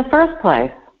happen in the first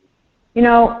place. You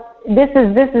know, this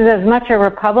is as much a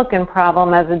Republican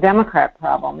problem as a Democrat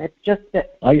problem. It's just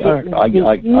that I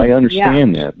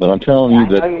understand that, but I'm telling you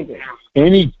that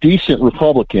any decent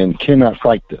Republican cannot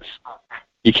fight this.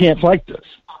 You can't fight this.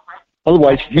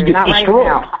 Otherwise, you get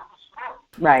destroyed.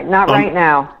 Right, not right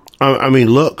now. I mean,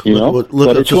 look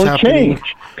but it's going to change.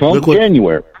 Come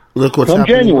January. Look what's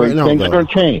happening January, right now, things are going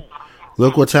to change.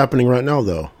 Look what's happening right now,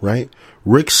 though, right?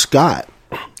 Rick Scott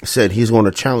said he's going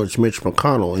to challenge Mitch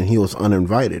McConnell, and he was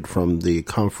uninvited from the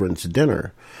conference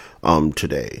dinner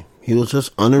today. He was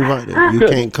just uninvited. You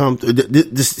can't come.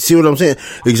 See what I'm saying?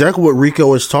 Exactly what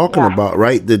Rico is talking about,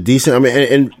 right? The decent. I mean,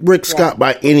 and Rick Scott,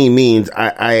 by any means,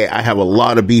 I have a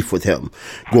lot of beef with him.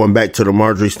 Going back to the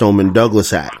Marjorie Stoneman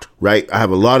Douglas Act, right? I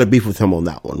have a lot of beef with him on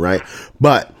that one, right?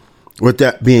 But with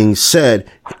that being said,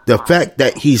 the fact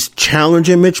that he's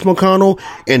challenging Mitch McConnell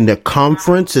in the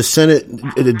conference, the Senate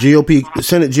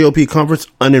GOP conference,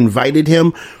 uninvited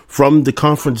him from the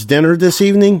conference dinner this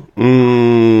evening.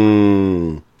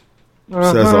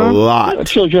 Says a lot. That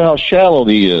shows you how shallow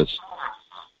he is.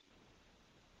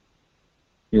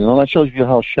 You know, that shows you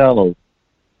how shallow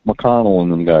McConnell and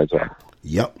them guys are.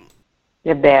 Yep.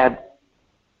 They're bad.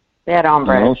 Bad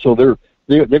hombre. You know, so they're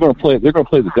going to play. They're going to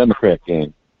play the Democrat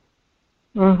game.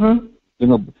 Mm-hmm. They're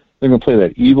going to play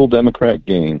that evil Democrat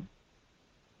game.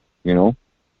 You know.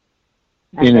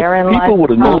 And if people would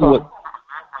have known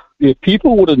if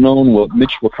people would have known what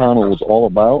Mitch McConnell was all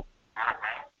about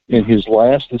in his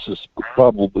this is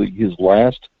probably his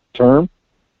last term,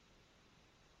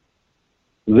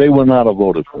 they would not have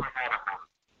voted for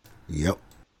him.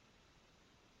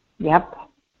 Yep.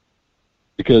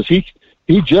 Because he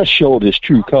just showed his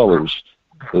true colors,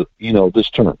 this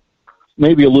term.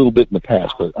 Maybe a little bit in the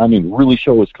past, but I mean, really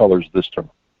show his colors this term.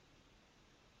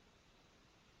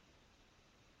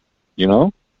 You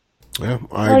know? Yeah,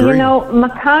 I agree. Well, you know,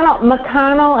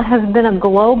 McConnell has been a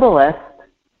globalist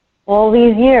all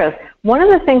these years. One of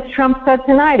the things Trump said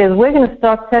tonight is we're going to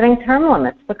start setting term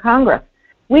limits for Congress.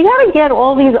 We got to get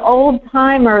all these old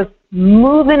timers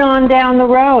moving on down the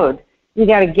road. We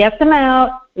got to get them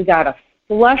out. We got to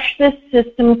flush this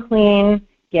system clean,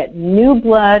 get new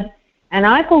blood. And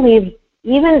I believe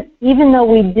even though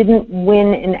we didn't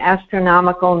win in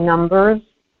astronomical numbers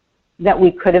that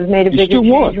we could have made a bigger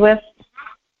change with,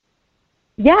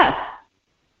 yes.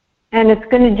 And it's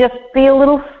going to just be a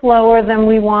little slower than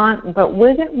we want, but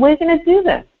we're going to do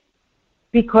this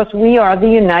because we are the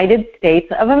United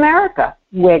States of America.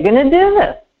 We're going to do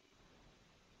this.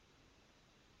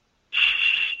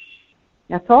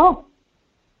 That's all.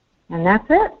 And that's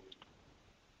it.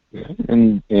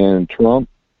 And Trump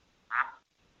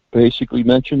basically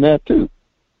mentioned that too.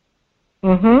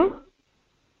 Mm-hmm.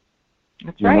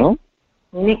 That's right. Know?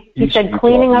 He said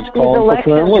cleaning up these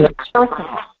elections is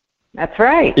personal. That's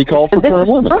right. He called for term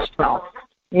limits. Personal.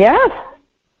 Yes.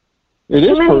 It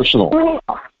is personal.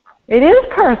 It is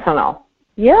personal.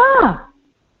 Yeah.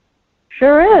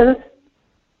 Sure is.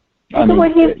 Look at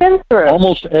what he's been through.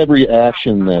 Almost every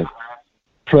action that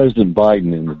President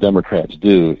Biden and the Democrats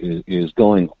do is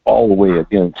going all the way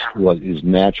against what is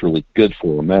naturally good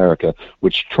for America,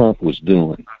 which Trump was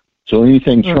doing. So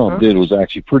anything Trump did was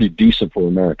actually pretty decent for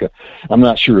America. I'm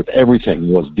not sure if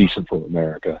everything was decent for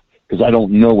America, because I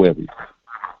don't know everything.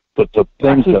 But the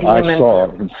things that I saw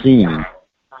and seen,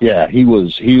 yeah, he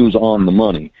was on the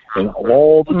money. And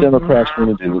all the Democrats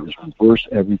want to do is reverse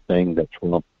everything that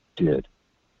Trump did.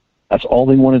 That's all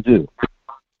they want to do.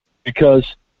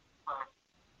 Because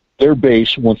their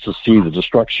base wants to see the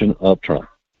destruction of Trump.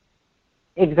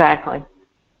 Exactly.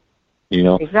 You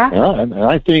know? Exactly. And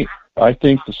I think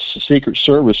the Secret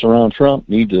Service around Trump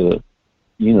need to,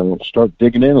 start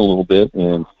digging in a little bit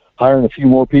and hiring a few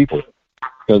more people,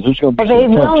 because there's going to be. They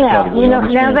will now.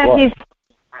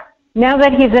 Now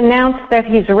that he's announced that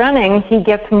he's running, he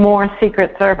gets more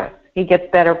Secret Service. He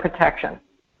gets better protection.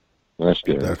 That's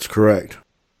good. That's correct.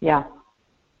 Yeah.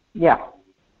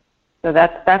 So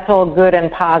that's all good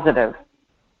and positive.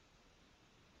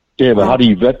 Yeah, but how do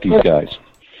you vet these guys?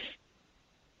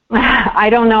 I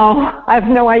don't know. I have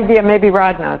no idea. Maybe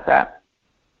Rod knows that.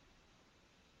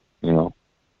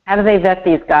 How do they vet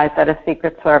these guys at a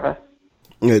Secret Service?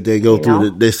 Yeah, they go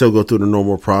through. They still go through the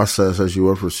normal process as you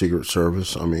would for Secret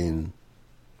Service. I mean,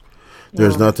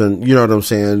 there's nothing. You know what I'm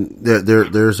saying?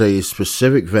 There's a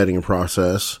specific vetting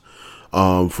process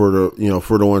for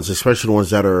the ones, especially the ones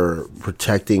that are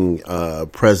protecting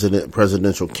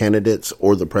presidential candidates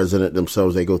or the president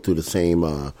themselves. They go through the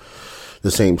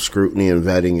same scrutiny and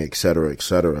vetting, et cetera, et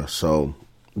cetera. So,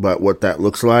 but what that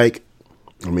looks like,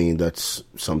 I mean, that's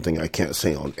something I can't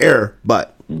say on air,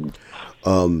 but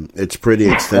it's pretty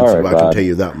extensive. Right, I can tell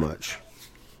you that much.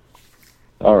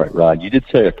 All right, Rod. You did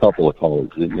say a couple of callers,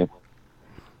 didn't you?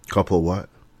 Couple of what?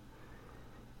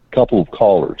 Couple of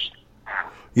callers.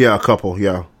 Yeah, a couple,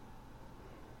 yeah.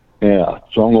 Yeah,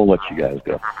 so I'm going to let you guys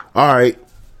go. All right.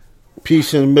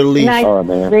 Peace in the Middle East. All right,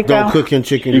 man. Rico. Don't cook in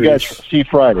chicken You grease. guys see you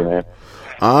Friday, man.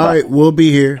 All right, we'll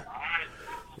be here.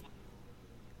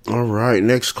 All right,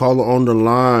 next caller on the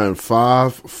line,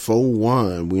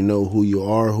 541. We know who you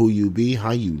are, who you be,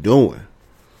 how you doing?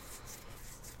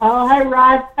 Oh, hi,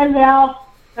 Rod. Hi, Val.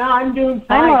 No, I'm doing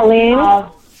fine. Hi,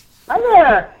 Marlene. Hi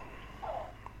there.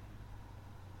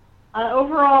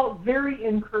 Overall, very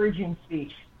encouraging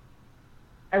speech.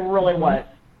 I really was.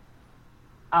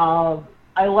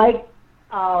 I like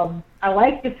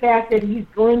the fact that he's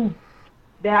going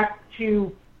back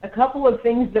to a couple of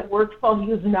things that worked while he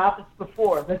was in office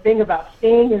before. The thing about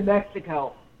staying in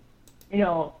Mexico,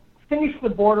 finish the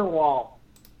border wall,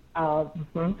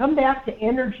 come back to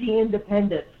energy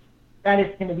independence. That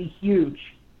is going to be huge.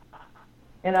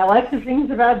 And I like the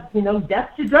things about,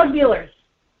 death to drug dealers.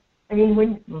 I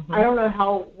mean, I don't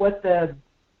know what the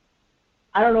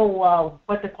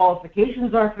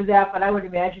qualifications are for that, but I would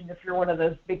imagine if you're one of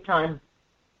those big time,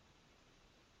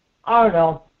 I don't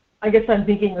know. I guess I'm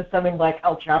thinking of something like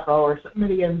El Chapo or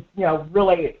somebody,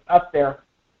 really up there.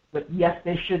 But yes,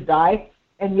 they should die,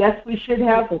 and yes, we should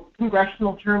have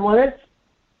congressional term limits.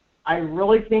 I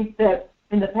really think that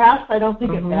in the past, I don't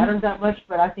think it mattered that much,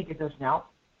 but I think it does now.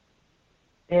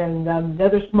 And the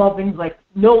other small things like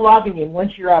no lobbying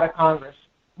once you're out of Congress,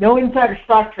 no insider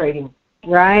stock trading.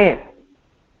 Right.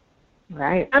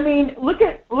 I mean, look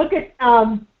at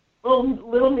little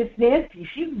Miss Nancy.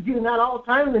 She was doing that all the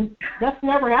time, and nothing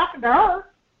ever happened to her.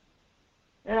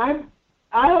 And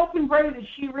I hope and pray that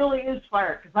she really is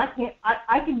fired, because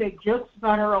I can make jokes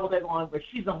about her all day long, but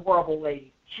she's a horrible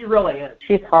lady. She really is.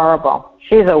 She's horrible.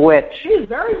 She's a witch. She's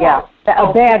very horrible.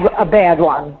 Yeah, a bad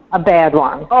one.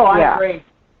 Oh, I agree.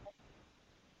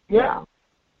 Yeah,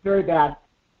 very bad.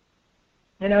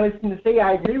 And I was going to say,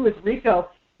 I agree with Rico.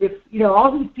 If,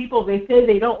 all these people, they say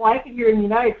they don't like it here in the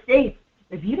United States.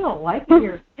 If you don't like it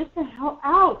here, get the hell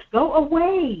out. Go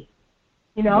away.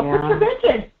 Put your bitch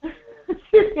in.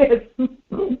 Serious. I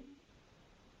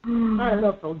don't know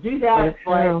if they'll do that,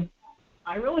 but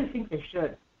I really think they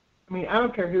should. I mean, I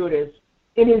don't care who it is.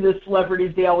 Any of the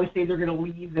celebrities, they always say they're going to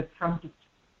leave if Trump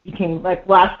became, like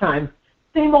last time,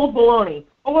 same old baloney.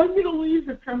 Oh, I'm going to leave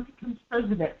if Trump becomes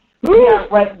president. Yeah,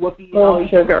 right, Whoopi. Oh,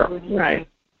 sugar. Right.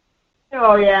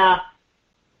 Oh, yeah.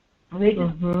 And they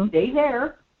just stay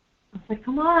there. It's like,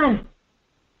 come on.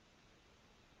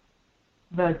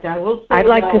 But I will say, I'd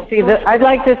like to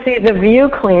see the View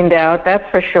cleaned out. That's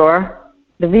for sure.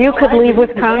 The View could leave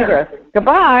with Congress.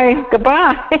 Goodbye.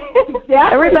 Exactly.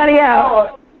 Everybody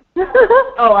out.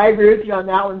 Oh, I agree with you on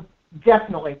that one.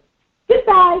 Definitely.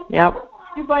 Goodbye. Yep.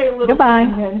 Goodbye, little. Goodbye.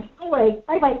 Go away.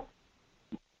 Bye.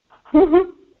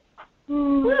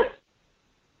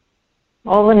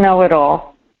 All the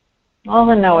know-it-all.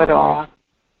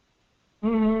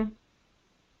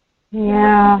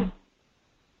 Yeah.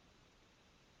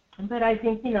 But I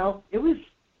think, it was,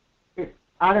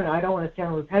 I don't know, I don't want to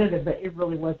sound repetitive, but it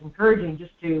really was encouraging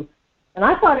just to, and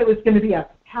I thought it was going to be a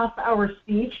half-hour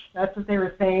speech. That's what they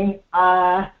were saying.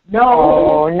 No.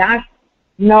 Oh,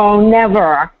 no,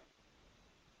 never.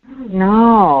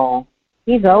 No.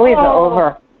 He's always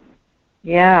over.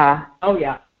 Yeah. Oh,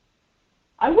 yeah.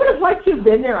 I would have liked to have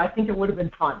been there. I think it would have been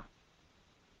fun.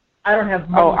 I don't have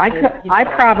money. I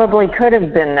probably could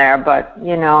have been there, but,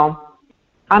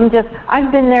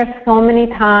 I've been there so many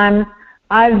times.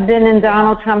 I've been in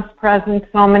Donald Trump's presence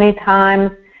so many times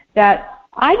that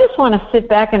I just want to sit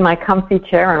back in my comfy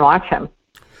chair and watch him.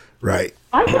 Right.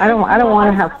 I don't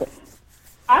want to have to.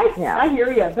 I hear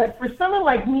you, but for someone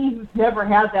like me who's never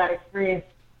had that experience,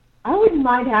 I wouldn't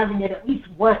mind having it at least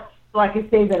once so I could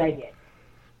say that I did.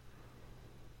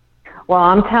 Well,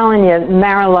 I'm telling you,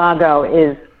 Mar-a-Lago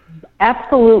is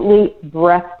absolutely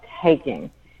breathtaking.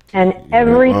 And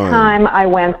every time I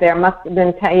went there, must have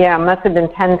been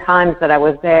 10 times that I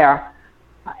was there.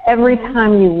 Every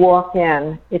time you walk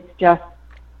in, it's just,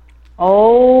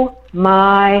 oh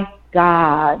my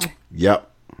God. Yep.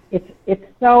 It's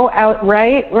so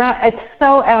right? It's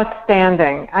so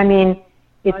outstanding. I mean,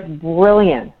 it's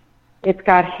brilliant. It's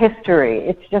got history.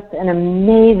 It's just an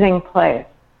amazing place.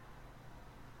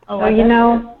 Oh, so,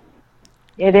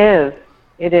 it is.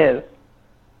 It is.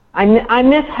 I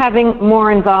miss having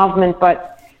more involvement,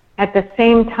 but at the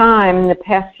same time, in the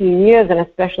past few years, and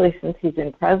especially since he's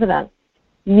been president,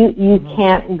 you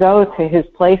can't go to his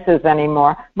places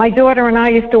anymore. My daughter and I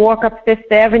used to walk up Fifth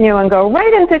Avenue and go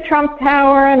right into Trump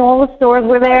Tower, and all the stores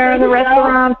were there, and the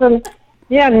restaurants, and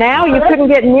now you couldn't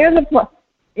get near the place.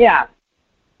 Yeah.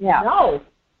 No.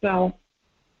 So,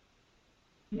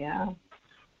 yeah.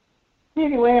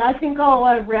 Anyway, I think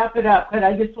I'll wrap it up, but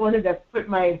I just wanted to put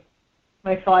my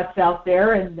thoughts out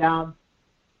there, and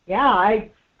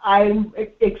I'm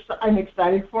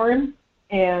excited for him,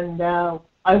 and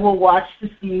I will watch to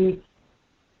see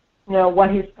what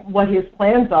his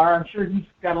plans are. I'm sure he's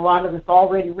got a lot of this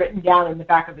already written down in the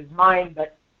back of his mind,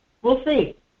 but we'll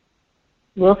see.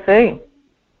 Yeah.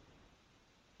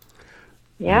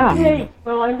 Okay.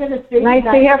 Well, I'm going to say nice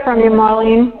to hear from you,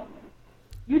 Marlene.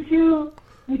 You too,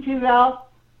 Val.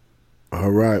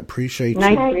 All right. Appreciate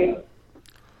you.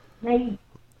 Night.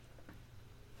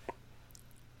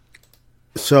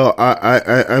 So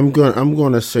I'm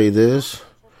going to say this.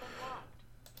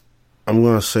 I'm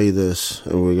going to say this,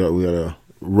 and we got to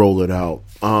roll it out.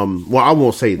 Well, I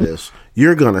won't say this.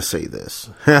 You're going to say this.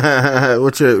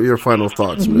 What's your final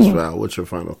thoughts, Ms. Val? What's your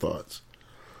final thoughts?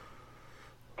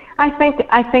 I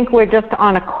think we're just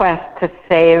on a quest to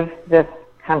save this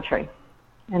country,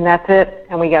 and that's it.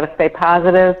 And we got to stay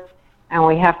positive, and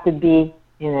we have to be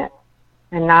in it,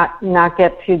 and not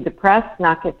get too depressed,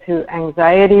 not get too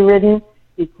anxiety ridden,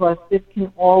 because this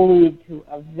can all lead to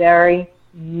a very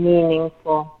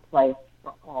meaningful place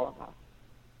for all of us.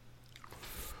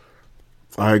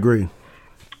 I agree.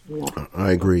 Yeah.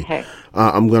 I agree. Okay.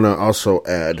 I'm gonna also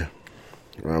add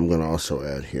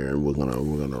here, and we're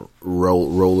gonna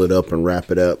roll it up and wrap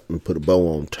it up and put a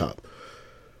bow on top.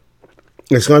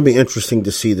 It's gonna be interesting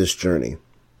to see this journey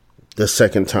the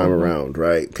second time around,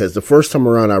 right? Because the first time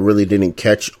around, I really didn't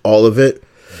catch all of it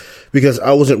because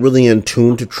I wasn't really in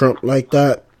tune to Trump like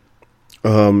that.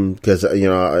 Because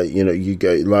you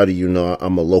get a lot of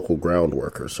I'm a local ground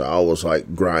worker, so I was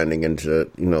like grinding into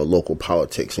local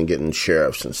politics and getting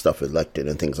sheriffs and stuff elected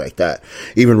and things like that.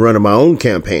 Even running my own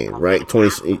campaign, right? In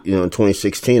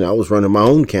 2016, I was running my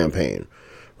own campaign,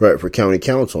 right, for county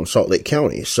council in Salt Lake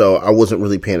County. So I wasn't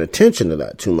really paying attention to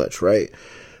that too much, right?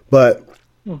 But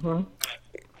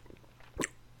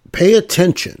pay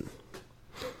attention,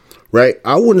 right?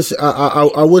 I wouldn't say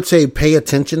I would say pay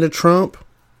attention to Trump.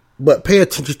 But pay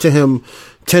attention to him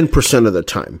 10% of the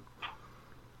time,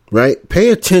 right? Pay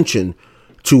attention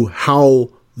to how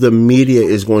the media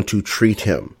is going to treat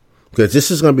him, because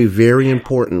this is going to be very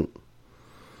important,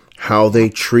 how they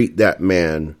treat that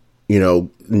man,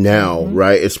 now,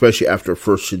 right? Especially after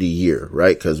first of the year,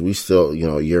 right? Because we still,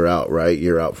 a year out, right?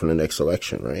 Year out from the next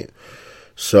election, right?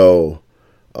 So,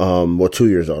 2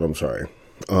 years out, I'm sorry.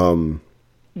 No,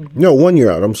 1 year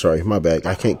out, I'm sorry. My bad.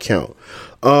 I can't count.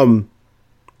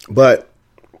 But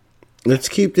let's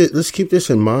keep this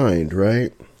in mind,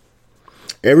 right?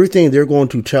 Everything they're going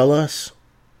to tell us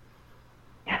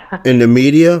in the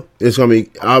media is going to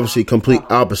be obviously complete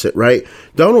opposite, right?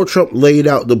 Donald Trump laid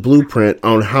out the blueprint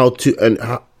on how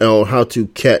to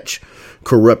catch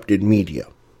corrupted media.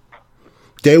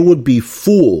 They would be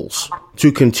fools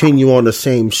to continue on the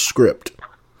same script.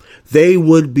 They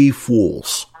would be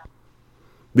fools.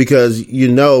 Because,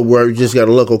 where you just got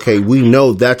to look, okay, we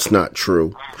know that's not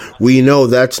true. We know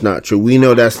that's not true. We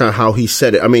know that's not how he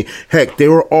said it. I mean, heck, they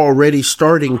were already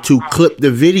starting to clip the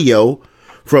video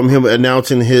from him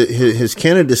announcing his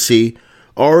candidacy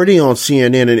already on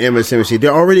CNN and MSNBC.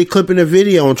 They're already clipping the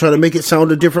video and trying to make it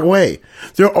sound a different way.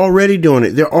 They're already doing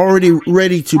it. They're already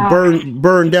ready to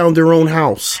burn down their own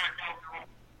house.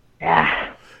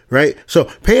 Yeah. Right? So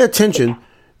pay attention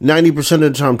 90% of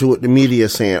the time to what the media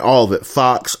is saying, all of it,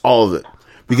 Fox, all of it.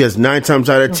 Because 9 times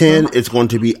out of 10, it's going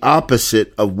to be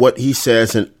opposite of what he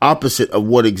says and opposite of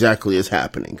what exactly is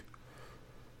happening.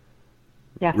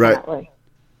 Definitely. Right?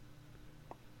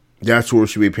 That's where we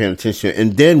should be paying attention.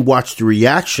 And then watch the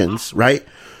reactions, right,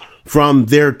 from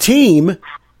their team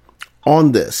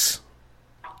on this.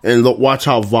 And watch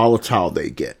how volatile they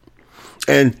get.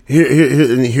 And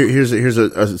here's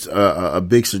a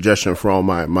big suggestion for all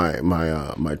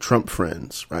my Trump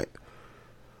friends, right?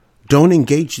 Don't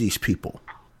engage these people.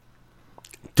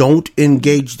 Don't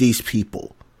engage these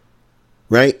people,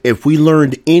 right? If we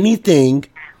learned anything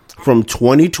from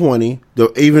 2020,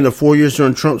 even the 4 years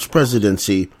during Trump's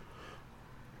presidency,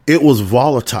 it was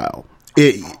volatile.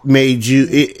 It made you,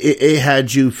 it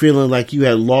had you feeling like you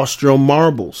had lost your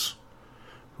marbles.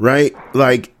 Right?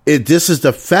 Like, this is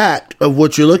the fact of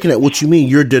what you're looking at. What you mean?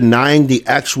 You're denying the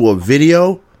actual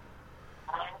video?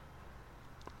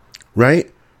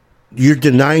 Right? You're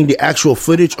denying the actual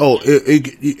footage? Oh,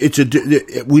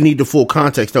 we need the full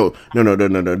context. No.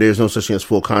 There's no such thing as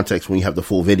full context when you have the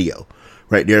full video.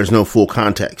 Right? There's no full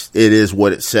context. It is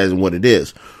what it says and what it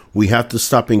is. We have to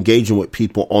stop engaging with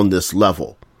people on this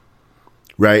level.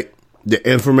 Right? The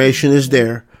information is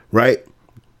there. Right?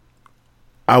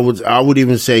 I would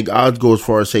even say, I'd go as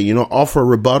far as say, offer a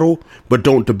rebuttal, but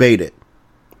don't debate it.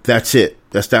 That's it.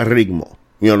 That's that ritmo.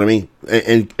 You know what I mean?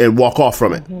 And walk off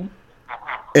from it.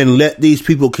 And let these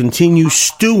people continue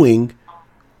stewing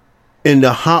in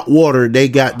the hot water they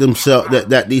got themselves,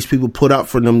 that these people put out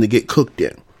for them to get cooked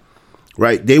in.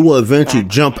 Right? They will eventually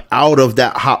jump out of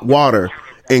that hot water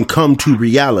and come to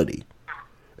reality.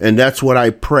 And that's what I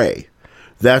pray.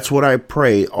 That's what I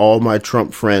pray all my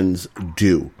Trump friends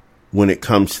do when it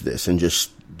comes to this, and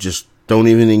just don't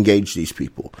even engage these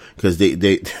people, because they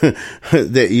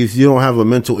if you don't have a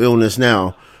mental illness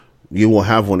now, You will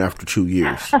have one after 2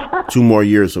 years. 2 more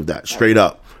years of that, straight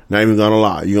up. Not even going to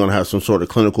lie. You're going to have some sort of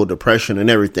clinical depression and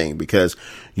everything because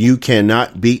you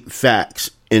cannot beat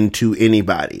facts into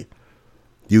anybody.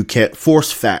 You can't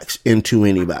force facts into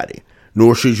anybody,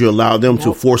 nor should you allow them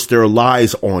to force their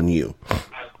lies on you.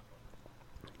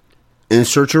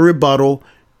 Insert your rebuttal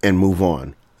and move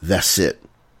on. That's it.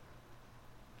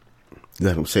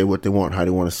 Let them say what they want, how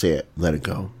they want to say it. Let it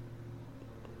go.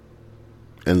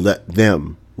 And let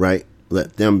them, right?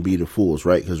 Let them be the fools,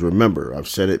 right? Because remember, I've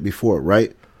said it before,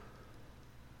 right?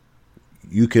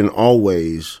 You can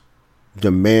always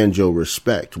demand your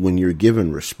respect when you're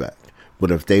given respect. But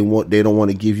if they don't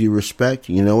want to give you respect,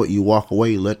 you know what? You walk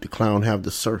away, you let the clown have the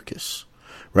circus,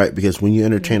 right? Because when you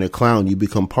entertain a clown, you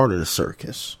become part of the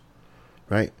circus,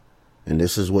 right? And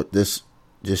this is what this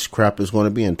crap is going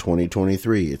to be in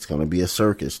 2023. It's going to be a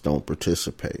circus. Don't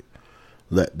participate.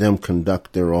 Let them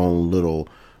conduct their own little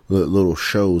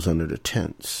shows under the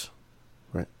tents,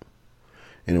 right?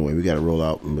 Anyway, we got to roll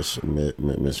out, Miss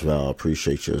Val.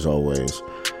 Appreciate you as always,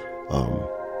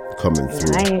 coming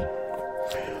through.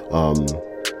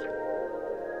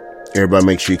 Everybody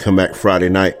make sure you come back Friday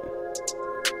night,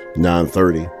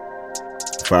 9:30.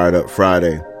 Fired Up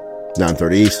Friday,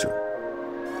 9:30 Eastern.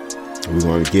 We're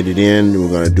going to get it in and we're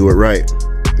going to do it right.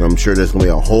 I'm sure there's going to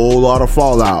be a whole lot of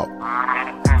fallout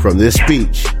from this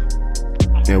speech.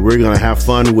 And we're going to have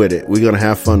fun with it. We're going to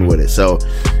have fun with it. So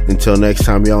until next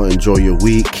time, y'all, enjoy your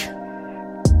week.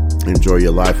 Enjoy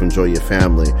your life, enjoy your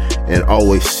family, and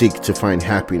always seek to find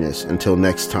happiness. Until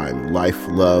next time, life,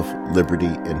 love, liberty,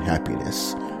 and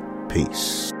happiness.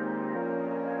 Peace.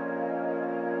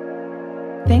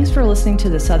 Thanks for listening to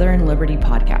the Southern Liberty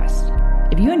Podcast.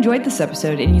 If you enjoyed this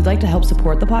episode and you'd like to help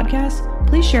support the podcast,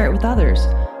 please share it with others.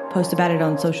 Post about it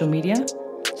on social media.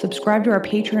 Subscribe to our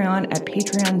Patreon at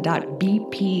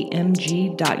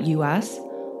patreon.bpmg.us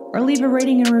or leave a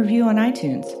rating and review on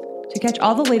iTunes. To catch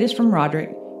all the latest from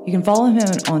Roderick, you can follow him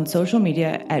on social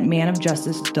media at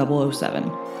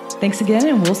manofjustice007. Thanks again,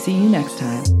 and we'll see you next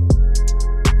time.